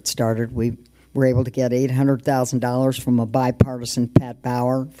 After it started, we were able to get $800,000 from a bipartisan Pat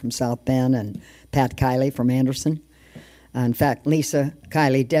Bauer from South Bend and Pat Kiley from Anderson. In fact, Lisa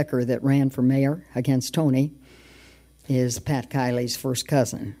Kiley Decker, that ran for mayor against Tony, is Pat Kiley's first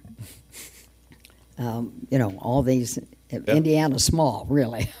cousin. All these, Indiana's small,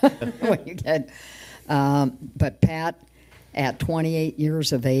 really. When you get, but Pat, at 28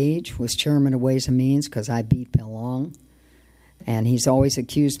 years of age, was chairman of Ways and Means because I beat Bill Long. And he's always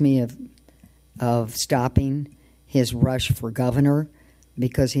accused me of stopping his rush for governor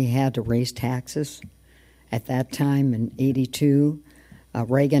because he had to raise taxes. At that time, in 82,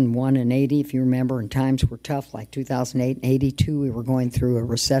 Reagan won in 80, if you remember, and times were tough, like 2008 and 82. We were going through a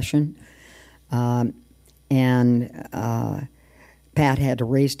recession. And Pat had to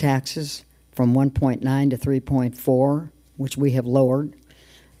raise taxes from 1.9 to 3.4, which we have lowered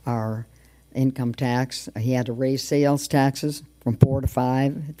our income tax. He had to raise sales taxes from 4 to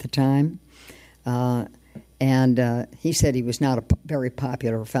 5 at the time. And he said he was not a very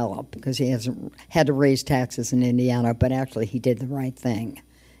popular fellow because he hasn't had to raise taxes in Indiana, but actually he did the right thing.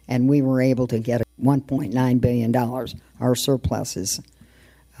 And we were able to get $1.9 billion. Our surplus is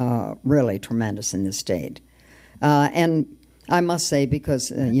really tremendous in this state. And I must say,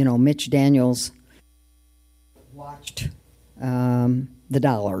 because, Mitch Daniels watched the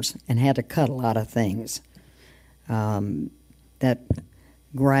dollars and had to cut a lot of things that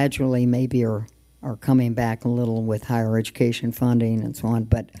gradually maybe are coming back a little with higher education funding and so on.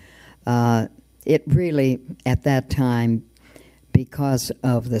 But it really, at that time, because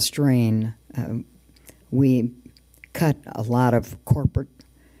of the strain, we cut a lot of corporate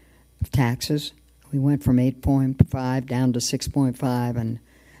taxes. We went from 8.5 down to 6.5, and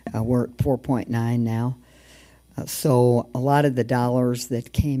we're at 4.9 now. So a lot of the dollars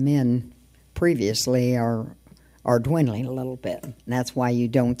that came in previously are dwindling a little bit. And that's why you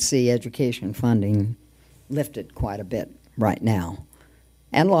don't see education funding lifted quite a bit right now.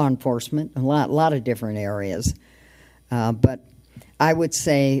 And law enforcement, a lot of different areas. But I would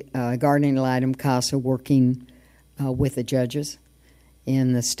say guardian ad litem CASA working with the judges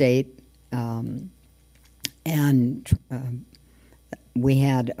in the state. And we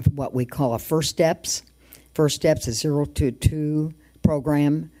had what we call a First Steps. First Steps is 0 to 2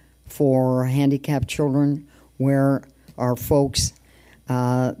 program for handicapped children, where our folks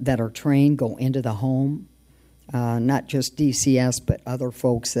that are trained go into the home, not just DCS, but other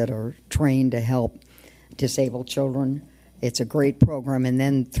folks that are trained to help disabled children. It's a great program. And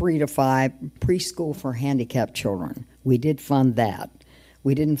then 3 to 5, preschool for handicapped children. We did fund that.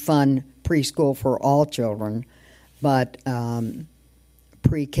 We didn't fund preschool for all children, but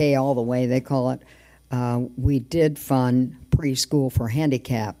pre-K all the way, they call it. We did fund preschool for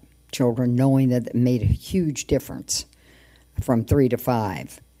handicapped children, knowing that it made a huge difference from 3 to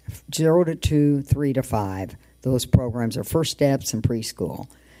 5. 0 to 2, 3 to 5. Those programs are First Steps and preschool.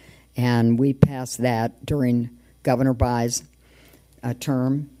 And we passed that during Governor By's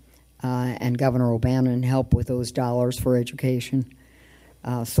term, and Governor O'Bannon helped with those dollars for education.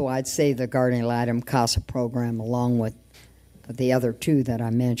 So I'd say the guardian ad litem CASA program, along with the other two that I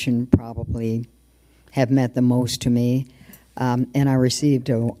mentioned, probably have meant the most to me. And I received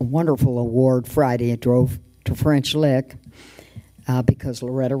a wonderful award Friday. I drove to French Lick because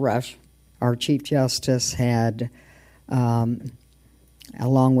Loretta Rush, our Chief Justice, had,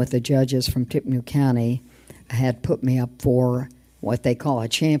 along with the judges from Tippecanoe County, had put me up for what they call a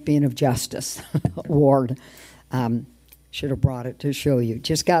Champion of Justice award. Should have brought it to show you.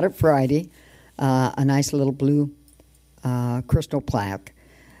 Just got it Friday, a nice little blue crystal plaque.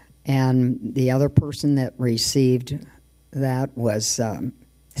 And the other person that received that was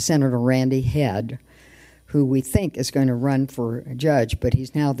Senator Randy Head, who we think is going to run for a judge, but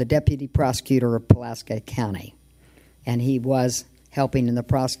he's now the deputy prosecutor of Pulaski County. And he was helping in the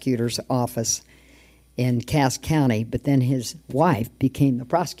prosecutor's office in Cass County, but then his wife became the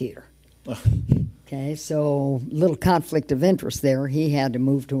prosecutor. Okay, so little conflict of interest there. He had to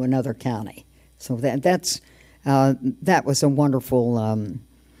move to another county. So that was a wonderful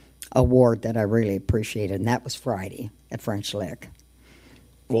award that I really appreciated, and that was Friday at French Lick.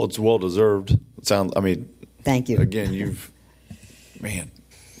 Well, it's well deserved. Thank you. Again, you've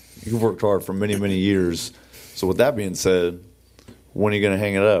worked hard for many, many years. So with that being said, when are you going to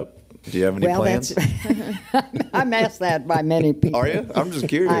hang it up? Do you have any plans? I'm asked that by many people. Are you? I'm just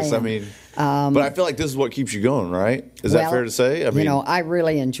curious. But I feel like this is what keeps you going, right? Is that fair to say? I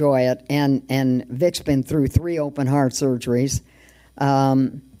really enjoy it. And Vic's been through 3 open heart surgeries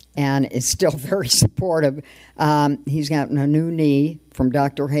and is still very supportive. He's gotten a new knee from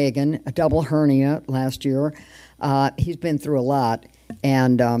Dr. Hagan, a double hernia last year. He's been through a lot.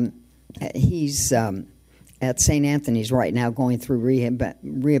 And he's at St. Anthony's right now going through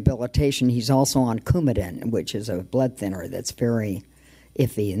rehabilitation. He's also on Coumadin, which is a blood thinner that's very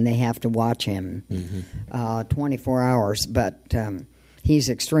iffy, and they have to watch him 24 hours. But he's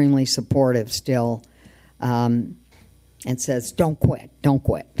extremely supportive still, and says, "Don't quit, don't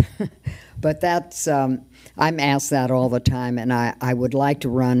quit." But that's I'm asked that all the time, and I would like to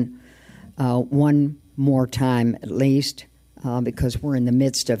run one more time at least, because we're in the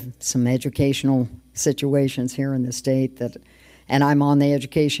midst of some educational situations here in the state and I'm on the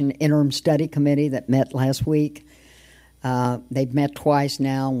Education Interim Study Committee that met last week. They've met twice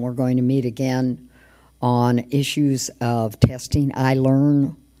now, and we're going to meet again on issues of testing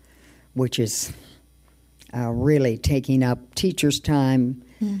iLearn, which is really taking up teachers' time,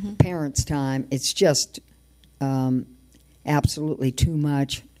 parents' time. It's just absolutely too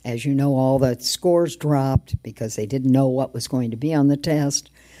much. As you know, all the scores dropped because they didn't know what was going to be on the test.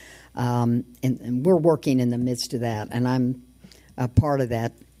 And we're working in the midst of that, and I'm a part of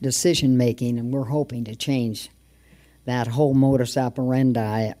that decision-making, and we're hoping to change that whole modus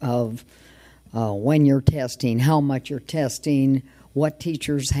operandi of when you're testing, how much you're testing, what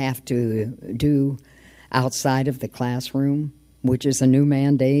teachers have to do outside of the classroom, which is a new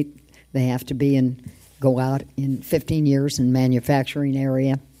mandate. They have to go out in 15 years in manufacturing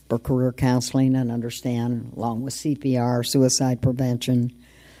area for career counseling and understand, along with CPR, suicide prevention,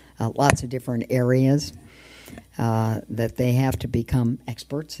 lots of different areas that they have to become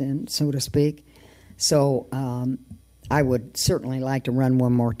experts in, so to speak. So I would certainly like to run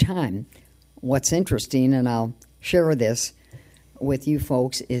one more time. What's interesting, and I'll share this with you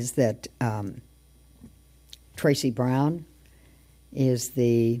folks, is that Tracy Brown is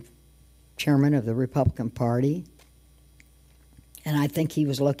the chairman of the Republican Party, and I think he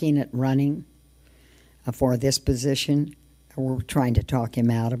was looking at running for this position. We're trying to talk him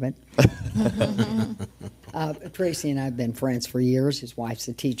out of it. Tracy and I have been friends for years. His wife's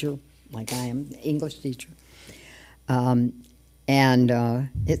a teacher, like I am, English teacher.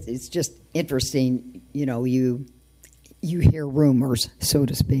 It's just interesting, you hear rumors, so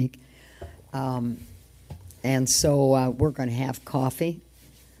to speak. And so we're going to have coffee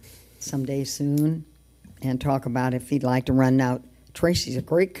someday soon and talk about if he'd like to run. Now, Tracy's a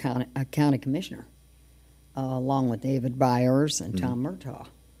great county commissioner, along with David Byers and Tom Murtaugh,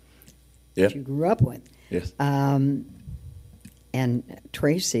 that you grew up with. Yes. And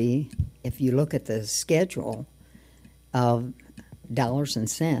Tracy, if you look at the schedule of dollars and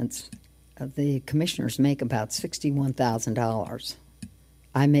cents, the commissioners make about $61,000.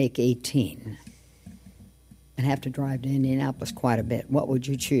 I make $18,000 and have to drive to Indianapolis quite a bit. What would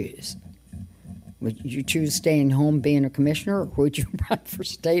you choose? Would you choose staying home being a commissioner, or would you run for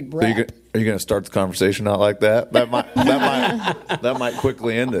state rep? Are you going to start the conversation out like that? That might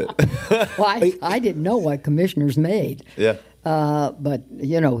quickly end it. Well, I didn't know what commissioners made. Yeah. But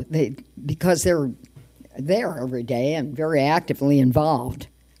because they're there every day and very actively involved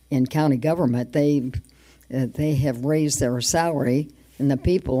in county government, they have raised their salary, and the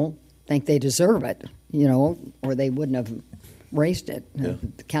people think they deserve it, or they wouldn't have raised it. Yeah.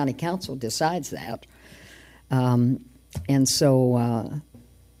 The county council decides that. And so,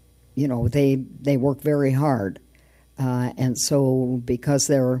 they work very hard. And so because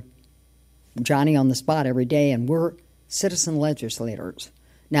they're Johnny on the spot every day, and we're citizen legislators.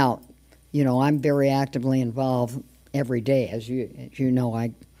 Now, I'm very actively involved every day. As you know,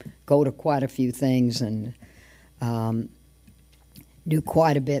 I go to quite a few things and do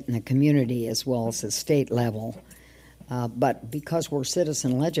quite a bit in the community as well as the state level. But because we're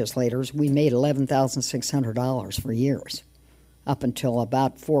citizen legislators, we made $11,600 for years, up until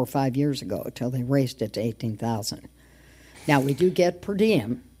about 4 or 5 years ago, until they raised it to $18,000. Now, we do get per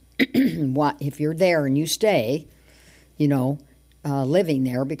diem. If you're there and you stay, living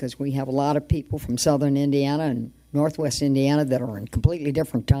there, because we have a lot of people from southern Indiana and northwest Indiana that are in completely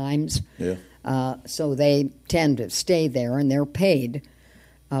different times. Yeah. So they tend to stay there, and they're paid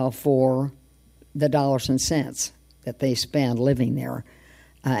for the dollars and cents that they spend living there.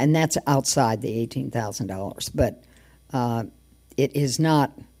 And that's outside the $18,000. But it is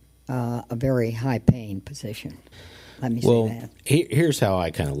not a very high-paying position. Let me say that. Here's how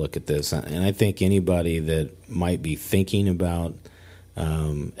I kind of look at this. And I think anybody that might be thinking about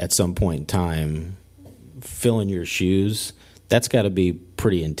at some point in time filling your shoes, that's got to be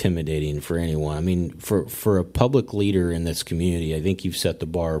pretty intimidating for anyone. I mean, for a public leader in this community, I think you've set the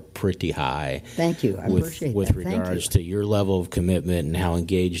bar pretty high. Thank you. I appreciate with that. regards to your level of commitment and how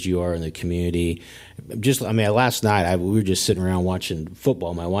engaged you are in the community. Last night we were just sitting around watching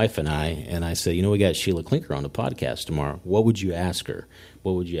football, my wife and I said, we got Shelia Klinker on the podcast tomorrow. What would you ask her?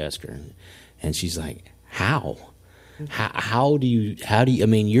 And she's like, how? How do you? I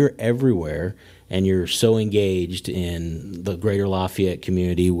mean, you're everywhere, and you're so engaged in the Greater Lafayette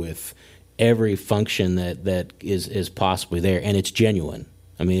community with every function that is possibly there, and it's genuine.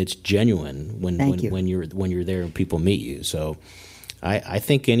 I mean, it's genuine when you're there and people meet you. So, I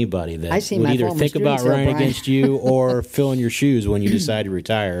think anybody that would either think about running against you or filling your shoes when you decide to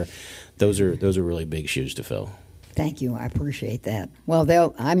retire, those are really big shoes to fill. Thank you. I appreciate that.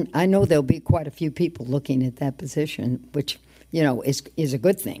 Well, I know there'll be quite a few people looking at that position, which is a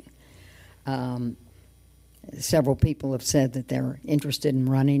good thing. Several people have said that they're interested in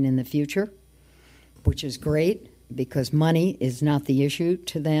running in the future, which is great because money is not the issue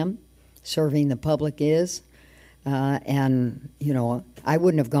to them. Serving the public is. And I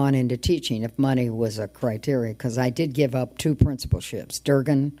wouldn't have gone into teaching if money was a criteria because I did give up 2 principalships.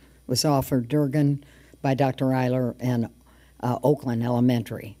 Durgan was offered Durgan by Dr. Eiler and Oakland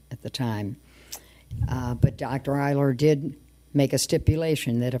Elementary at the time. But Dr. Eiler did make a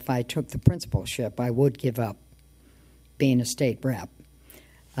stipulation that if I took the principalship, I would give up being a state rep.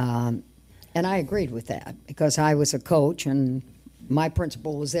 And I agreed with that because I was a coach and my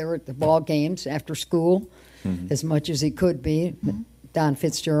principal was there at the ball games after school as much as he could be, Don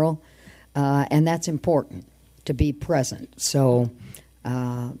Fitzgerald, and that's important to be present. So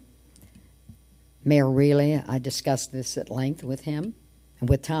Mayor Reilly, I discussed this at length with him and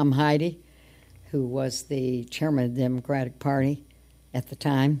with Tom Heide, who was the chairman of the Democratic Party at the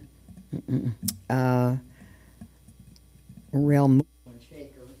time. Real mover and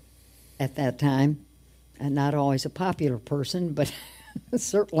shaker at that time, and not always a popular person, but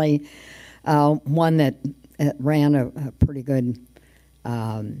certainly one that ran a pretty good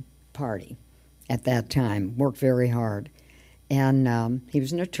party at that time, worked very hard. And he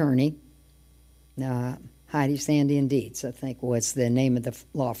was an attorney. Heidi, Sandy, and Dietz, I think, was the name of the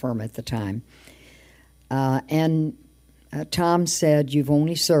law firm at the time. And Tom said, "You've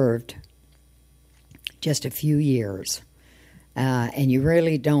only served just a few years, and you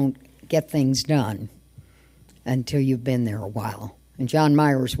really don't get things done until you've been there a while." And John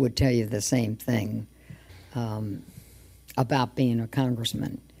Myers would tell you the same thing about being a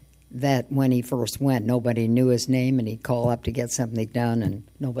congressman, that when he first went, nobody knew his name, and he'd call up to get something done, and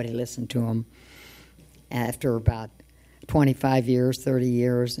nobody listened to him. After about 25 years, 30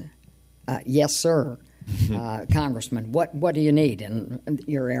 years, yes, sir, Congressman, what do you need in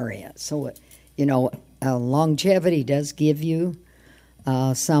your area? So, longevity does give you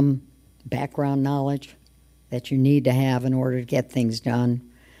some background knowledge that you need to have in order to get things done.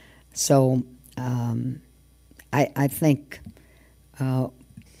 So I think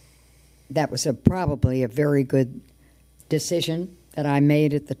that was probably a very good decision that I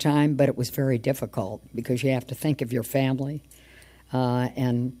made at the time, but it was very difficult because you have to think of your family.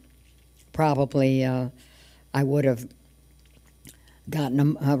 And probably I would have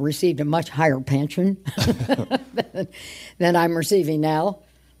received a much higher pension than I'm receiving now.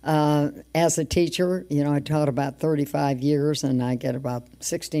 As a teacher, I taught about 35 years, and I get about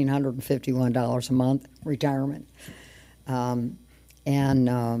 $1,651 a month retirement.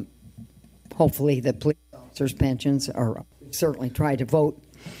 And hopefully the police officers' pensions are certainly try to vote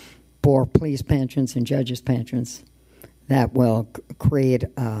for police pensions and judges' pensions. That will create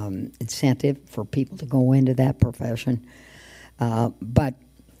incentive for people to go into that profession. But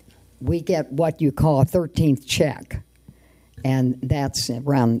we get what you call a 13th check, and that's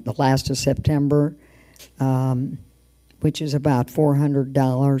around the last of September, which is about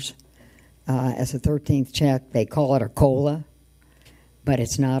 $400 as a 13th check. They call it a COLA, but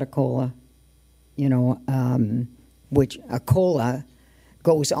it's not a COLA. Which a COLA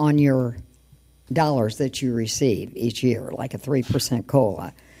goes on your dollars that you receive each year, like a 3%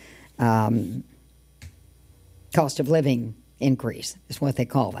 COLA. Cost of living increase is what they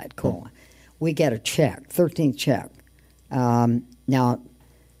call that, COLA. We get a check, 13th check. Now,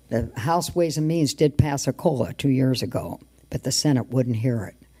 the House Ways and Means did pass a COLA 2 years ago, but the Senate wouldn't hear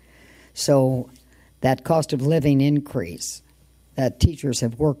it. So that cost of living increase that teachers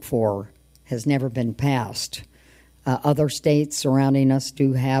have worked for has never been passed. Other states surrounding us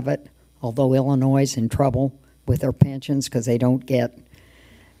do have it, although Illinois is in trouble with their pensions because they don't get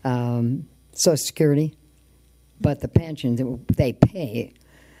Social Security. But the pension they pay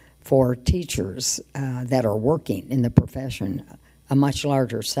for teachers that are working in the profession, a much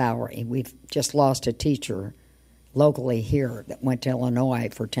larger salary. We've just lost a teacher locally here that went to Illinois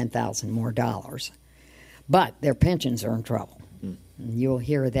for $10,000 more dollars. But their pensions are in trouble. You'll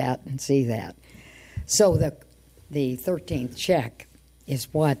hear that and see that. So the 13th check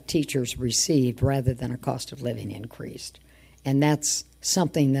is what teachers received rather than a cost of living increase. And that's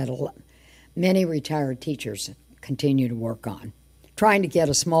something that many retired teachers continue to work on, trying to get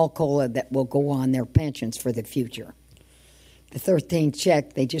a small COLA that will go on their pensions for the future. The 13th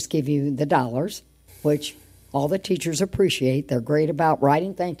check, they just give you the dollars, which all the teachers appreciate. They're great about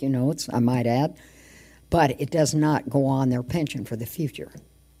writing thank you notes, I might add, but it does not go on their pension for the future,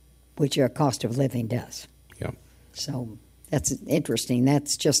 which a cost of living does. Yeah. So that's interesting.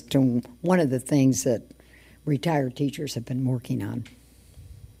 That's just one of the things that retired teachers have been working on.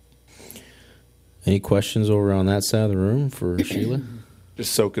 Any questions over on that side of the room for Shelia?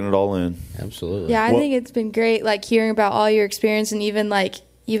 Just soaking it all in. Absolutely. Yeah, I think it's been great, like, hearing about all your experience, and even, like,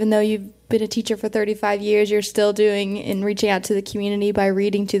 even though you've been a teacher for 35 years, you're still doing and reaching out to the community by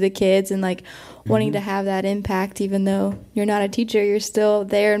reading to the kids and, like, wanting to have that impact. Even though you're not a teacher, you're still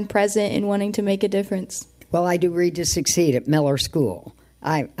there and present and wanting to make a difference. Well, I do Read to Succeed at Miller School.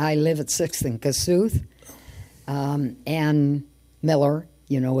 I live at 6th and Kasuth, and Miller,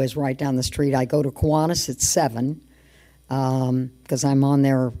 is right down the street. I go to Kiwanis at 7 because I'm on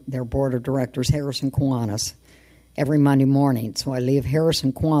their board of directors, Harrison Kiwanis, every Monday morning. So I leave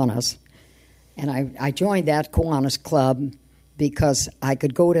Harrison Kiwanis, and I joined that Kiwanis club because I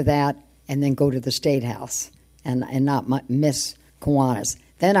could go to that and then go to the State House and not miss Kiwanis.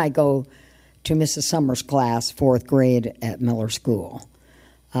 Then I go to Mrs. Summers' class, 4th grade at Miller School.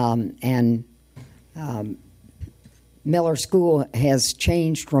 Miller School has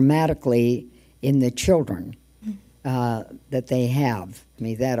changed dramatically in the children that they have,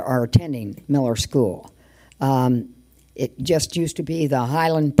 that are attending Miller School. It just used to be the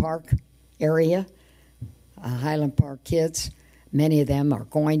Highland Park area, Highland Park kids. Many of them are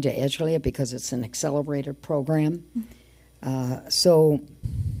going to Edgelia because it's an accelerated program. So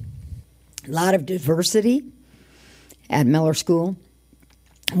a lot of diversity at Miller School,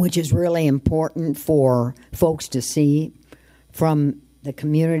 which is really important for folks to see from the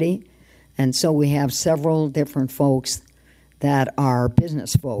community. And so we have several different folks that are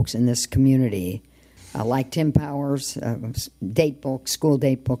business folks in this community, like Tim Powers, school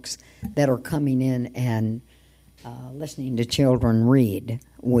date books, that are coming in and listening to children read,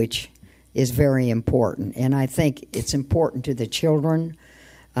 which is very important. And I think it's important to the children.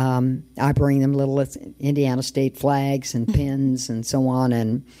 I bring them little Indiana State flags and pins and so on,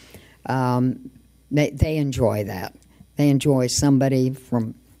 and they enjoy that. They enjoy somebody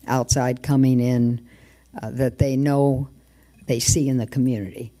from outside coming in that they know they see in the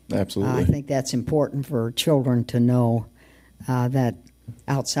community. Absolutely. I think that's important for children to know that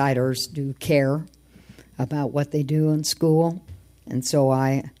outsiders do care about what they do in school. And so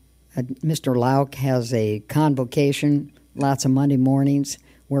Mr. Lauk has a convocation lots of Monday mornings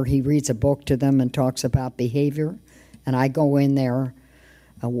where he reads a book to them and talks about behavior. And I go in there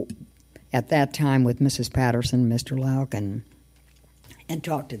at that time with Mrs. Patterson, Mr. Lauk, and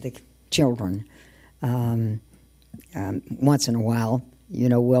talk to the children. Once in a while,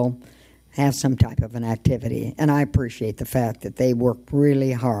 we'll have some type of an activity. And I appreciate the fact that they work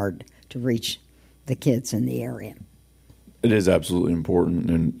really hard to reach the kids in the area. It is absolutely important,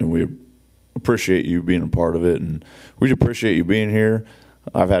 and we appreciate you being a part of it, and we appreciate you being here.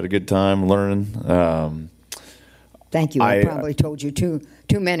 I've had a good time learning. Thank you. I probably told you too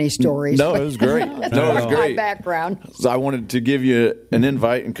many stories. No, it was great. It was great. My background. So I wanted to give you an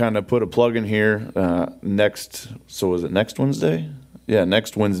invite and kind of put a plug in here. So is it next Wednesday? Yeah,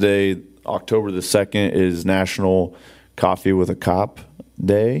 next Wednesday, October the 2nd, is National Coffee with a Cop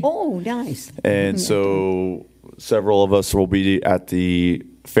Day. Oh, nice. And so several of us will be at the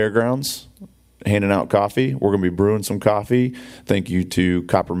fairgrounds handing out coffee. We're going to be brewing some coffee. Thank you to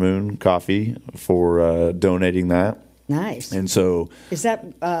Copper Moon Coffee for donating that. Nice. And so, is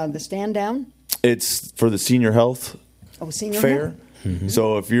that the stand down? It's for the senior health fair. Health? Mm-hmm.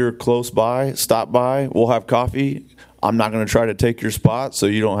 So if you're close by, stop by. We'll have coffee. I'm not going to try to take your spot, so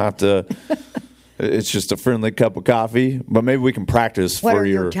you don't have to. It's just a friendly cup of coffee, but maybe we can practice what for are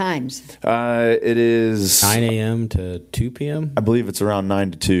your times? It is 9 a.m. to 2 p.m. I believe it's around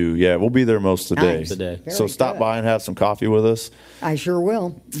 9 to 2. Yeah, we'll be there most of the day. So stop by and have some coffee with us. I sure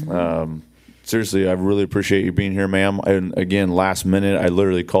will. Seriously, I really appreciate you being here, ma'am. And again, last minute, I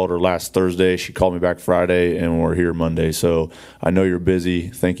literally called her last Thursday. She called me back Friday, and we're here Monday. So I know you're busy.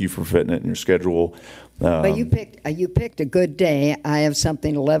 Thank you for fitting it in your schedule. But you picked a good day. I have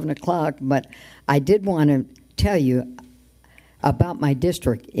something 11 o'clock, but I did want to tell you about my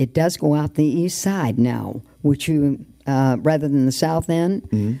district. It does go out the east side now, which rather than the south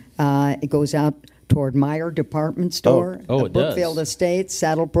end, it goes out toward Meyer Department Store, it Brookfield does. Estates,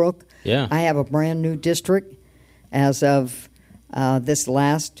 Saddlebrook. Yeah. I have a brand new district as of this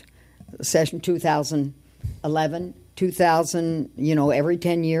last session, 2011, 2000, every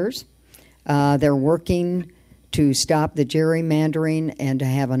 10 years. They're working to stop the gerrymandering and to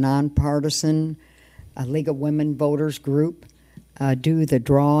have a nonpartisan League of Women Voters group do the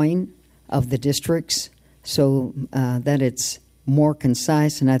drawing of the districts so that it's more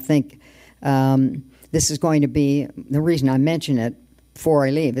concise. And I think this is going to be, the reason I mention it before I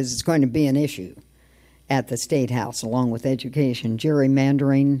leave is it's going to be an issue at the State House along with education.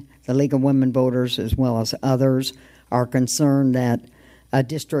 Gerrymandering, the League of Women Voters as well as others are concerned that a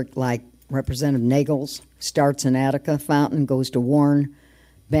district like Representative Nagel's starts in Attica, Fountain goes to Warren,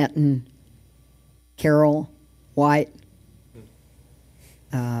 Benton, Carroll, White,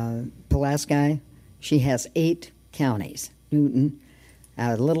 Pulaski. She has 8 counties. Newton,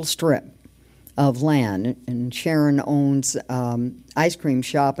 a little strip of land, and Sharon owns ice cream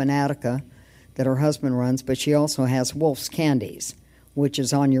shop in Attica that her husband runs, but she also has Wolf's Candies, which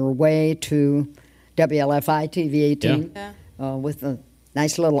is on your way to WLFI TV 18 with a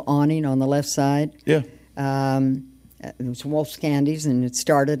nice little awning on the left side. Yeah. It was Wolf's Candies, and it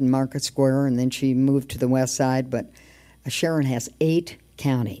started in Market Square, and then she moved to the west side. But Sharon has 8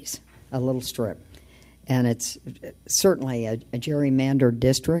 counties, a little strip. And it's certainly a gerrymandered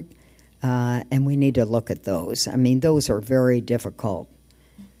district, and we need to look at those. I mean, those are very difficult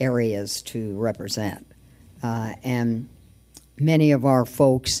areas to represent. And many of our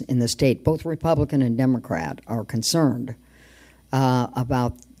folks in the state, both Republican and Democrat, are concerned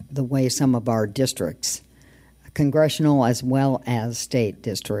about the way some of our districts, congressional as well as state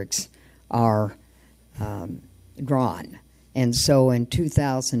districts, are drawn. And so in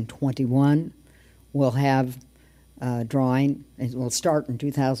 2021, we'll have drawing. It will start in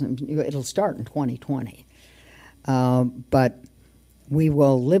 2020. But we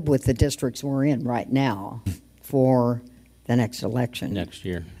will live with the districts we're in right now for the next election. Next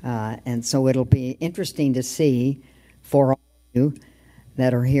year. And so it'll be interesting to see for all of you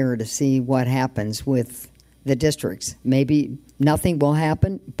that are here to see what happens with the districts. Maybe nothing will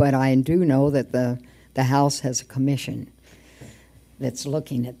happen, but I do know that the House has a commission that's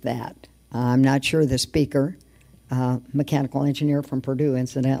looking at that. I'm not sure the speaker, mechanical engineer from Purdue,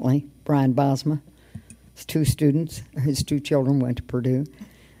 incidentally, Brian Bosma. His 2 students, his 2 children went to Purdue,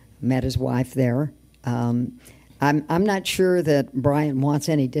 met his wife there. I'm not sure that Brian wants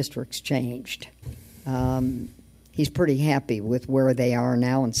any districts changed. He's pretty happy with where they are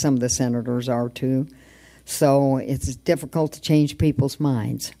now, and some of the senators are too. So it's difficult to change people's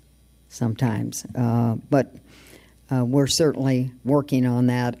minds sometimes. But we're certainly working on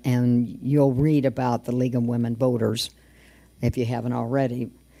that, and you'll read about the League of Women Voters, if you haven't already,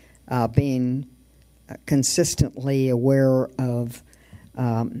 being consistently aware of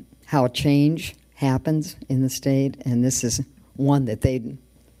how change happens in the state, and this is one that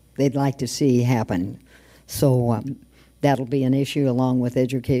they'd like to see happen. So that'll be an issue along with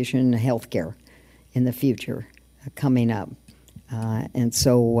education and health care in the future coming up. And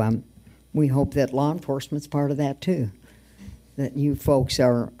so we hope that law enforcement's part of that too, that you folks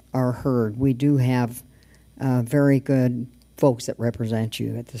are heard. We do have very good folks that represent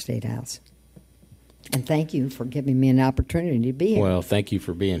you at the State House. And thank you for giving me an opportunity to be here. Well, thank you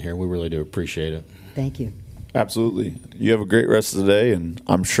for being here. We really do appreciate it. Thank you. Absolutely. You have a great rest of the day, and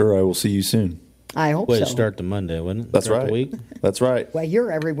I'm sure I will see you soon. I hope Way so. to start the Monday, wouldn't it? That's Start right. The week? That's right. Well, you're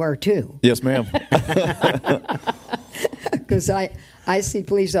everywhere too. Yes, ma'am. Because I see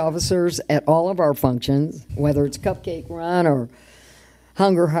police officers at all of our functions, whether it's Cupcake Run or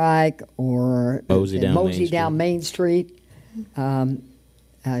Hunger Hike or Mosey down Main Street.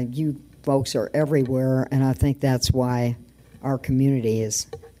 You folks are everywhere, and I think that's why our community is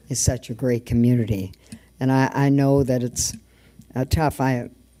such a great community. And I know that it's tough. I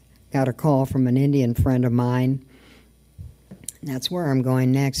got a call from an Indian friend of mine, that's where I'm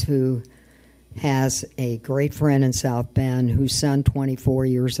going next, who has a great friend in South Bend whose son, 24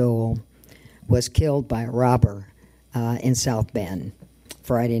 years old, was killed by a robber in South Bend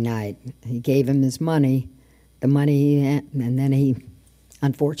Friday night. He gave him his money, and then he,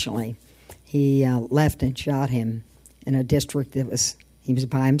 unfortunately, he left and shot him in a district he was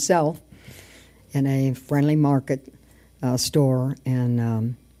by himself in a friendly market store,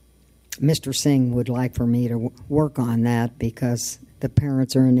 and Mr. Singh would like for me to work on that because the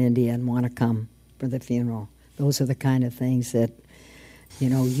parents are in India and want to come for the funeral. Those are the kind of things that,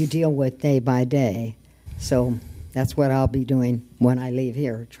 you deal with day by day. So that's what I'll be doing when I leave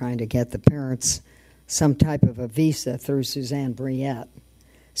here, trying to get the parents some type of a visa through Susan Briette,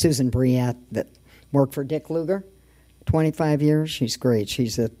 that worked for Dick Lugar, 25 years. She's great.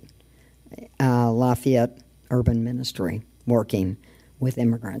 She's at Lafayette Urban Ministry working with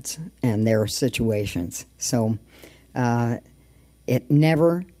immigrants and their situations. So it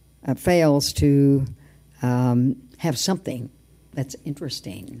never fails to have something that's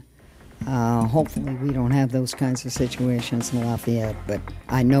interesting. Hopefully we don't have those kinds of situations in Lafayette, but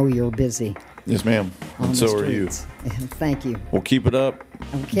I know you're busy. Yes, ma'am. And so are you. Thank you. Well, keep it up.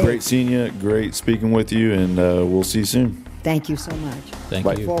 Okay. Great seeing you. Great speaking with you, and we'll see you soon. Thank you so much. Thank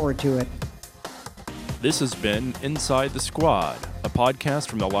Bye. you. Look forward to it. This has been Inside the Squad, a podcast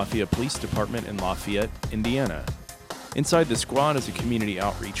from the Lafayette Police Department in Lafayette, Indiana. Inside the Squad is a community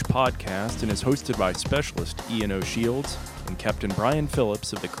outreach podcast and is hosted by Specialist E&O Shields and Captain Brian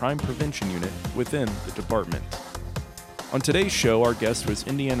Phillips of the Crime Prevention Unit within the department. On today's show, our guest was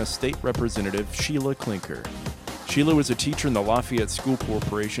Indiana State Representative Shelia Klinker. Shelia was a teacher in the Lafayette School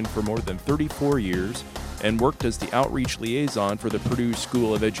Corporation for more than 34 years and worked as the outreach liaison for the Purdue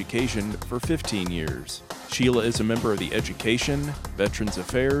School of Education for 15 years. Shelia is a member of the Education, Veterans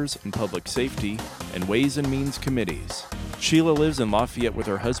Affairs, and Public Safety, and Ways and Means Committees. Shelia lives in Lafayette with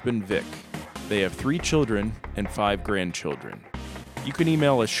her husband, Vic. They have 3 children and 5 grandchildren. You can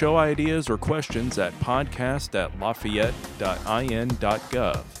email us show ideas or questions at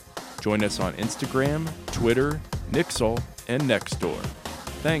podcast@lafayette.in.gov. Join us on Instagram, Twitter, Nixle, and Nextdoor.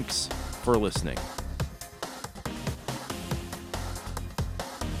 Thanks for listening.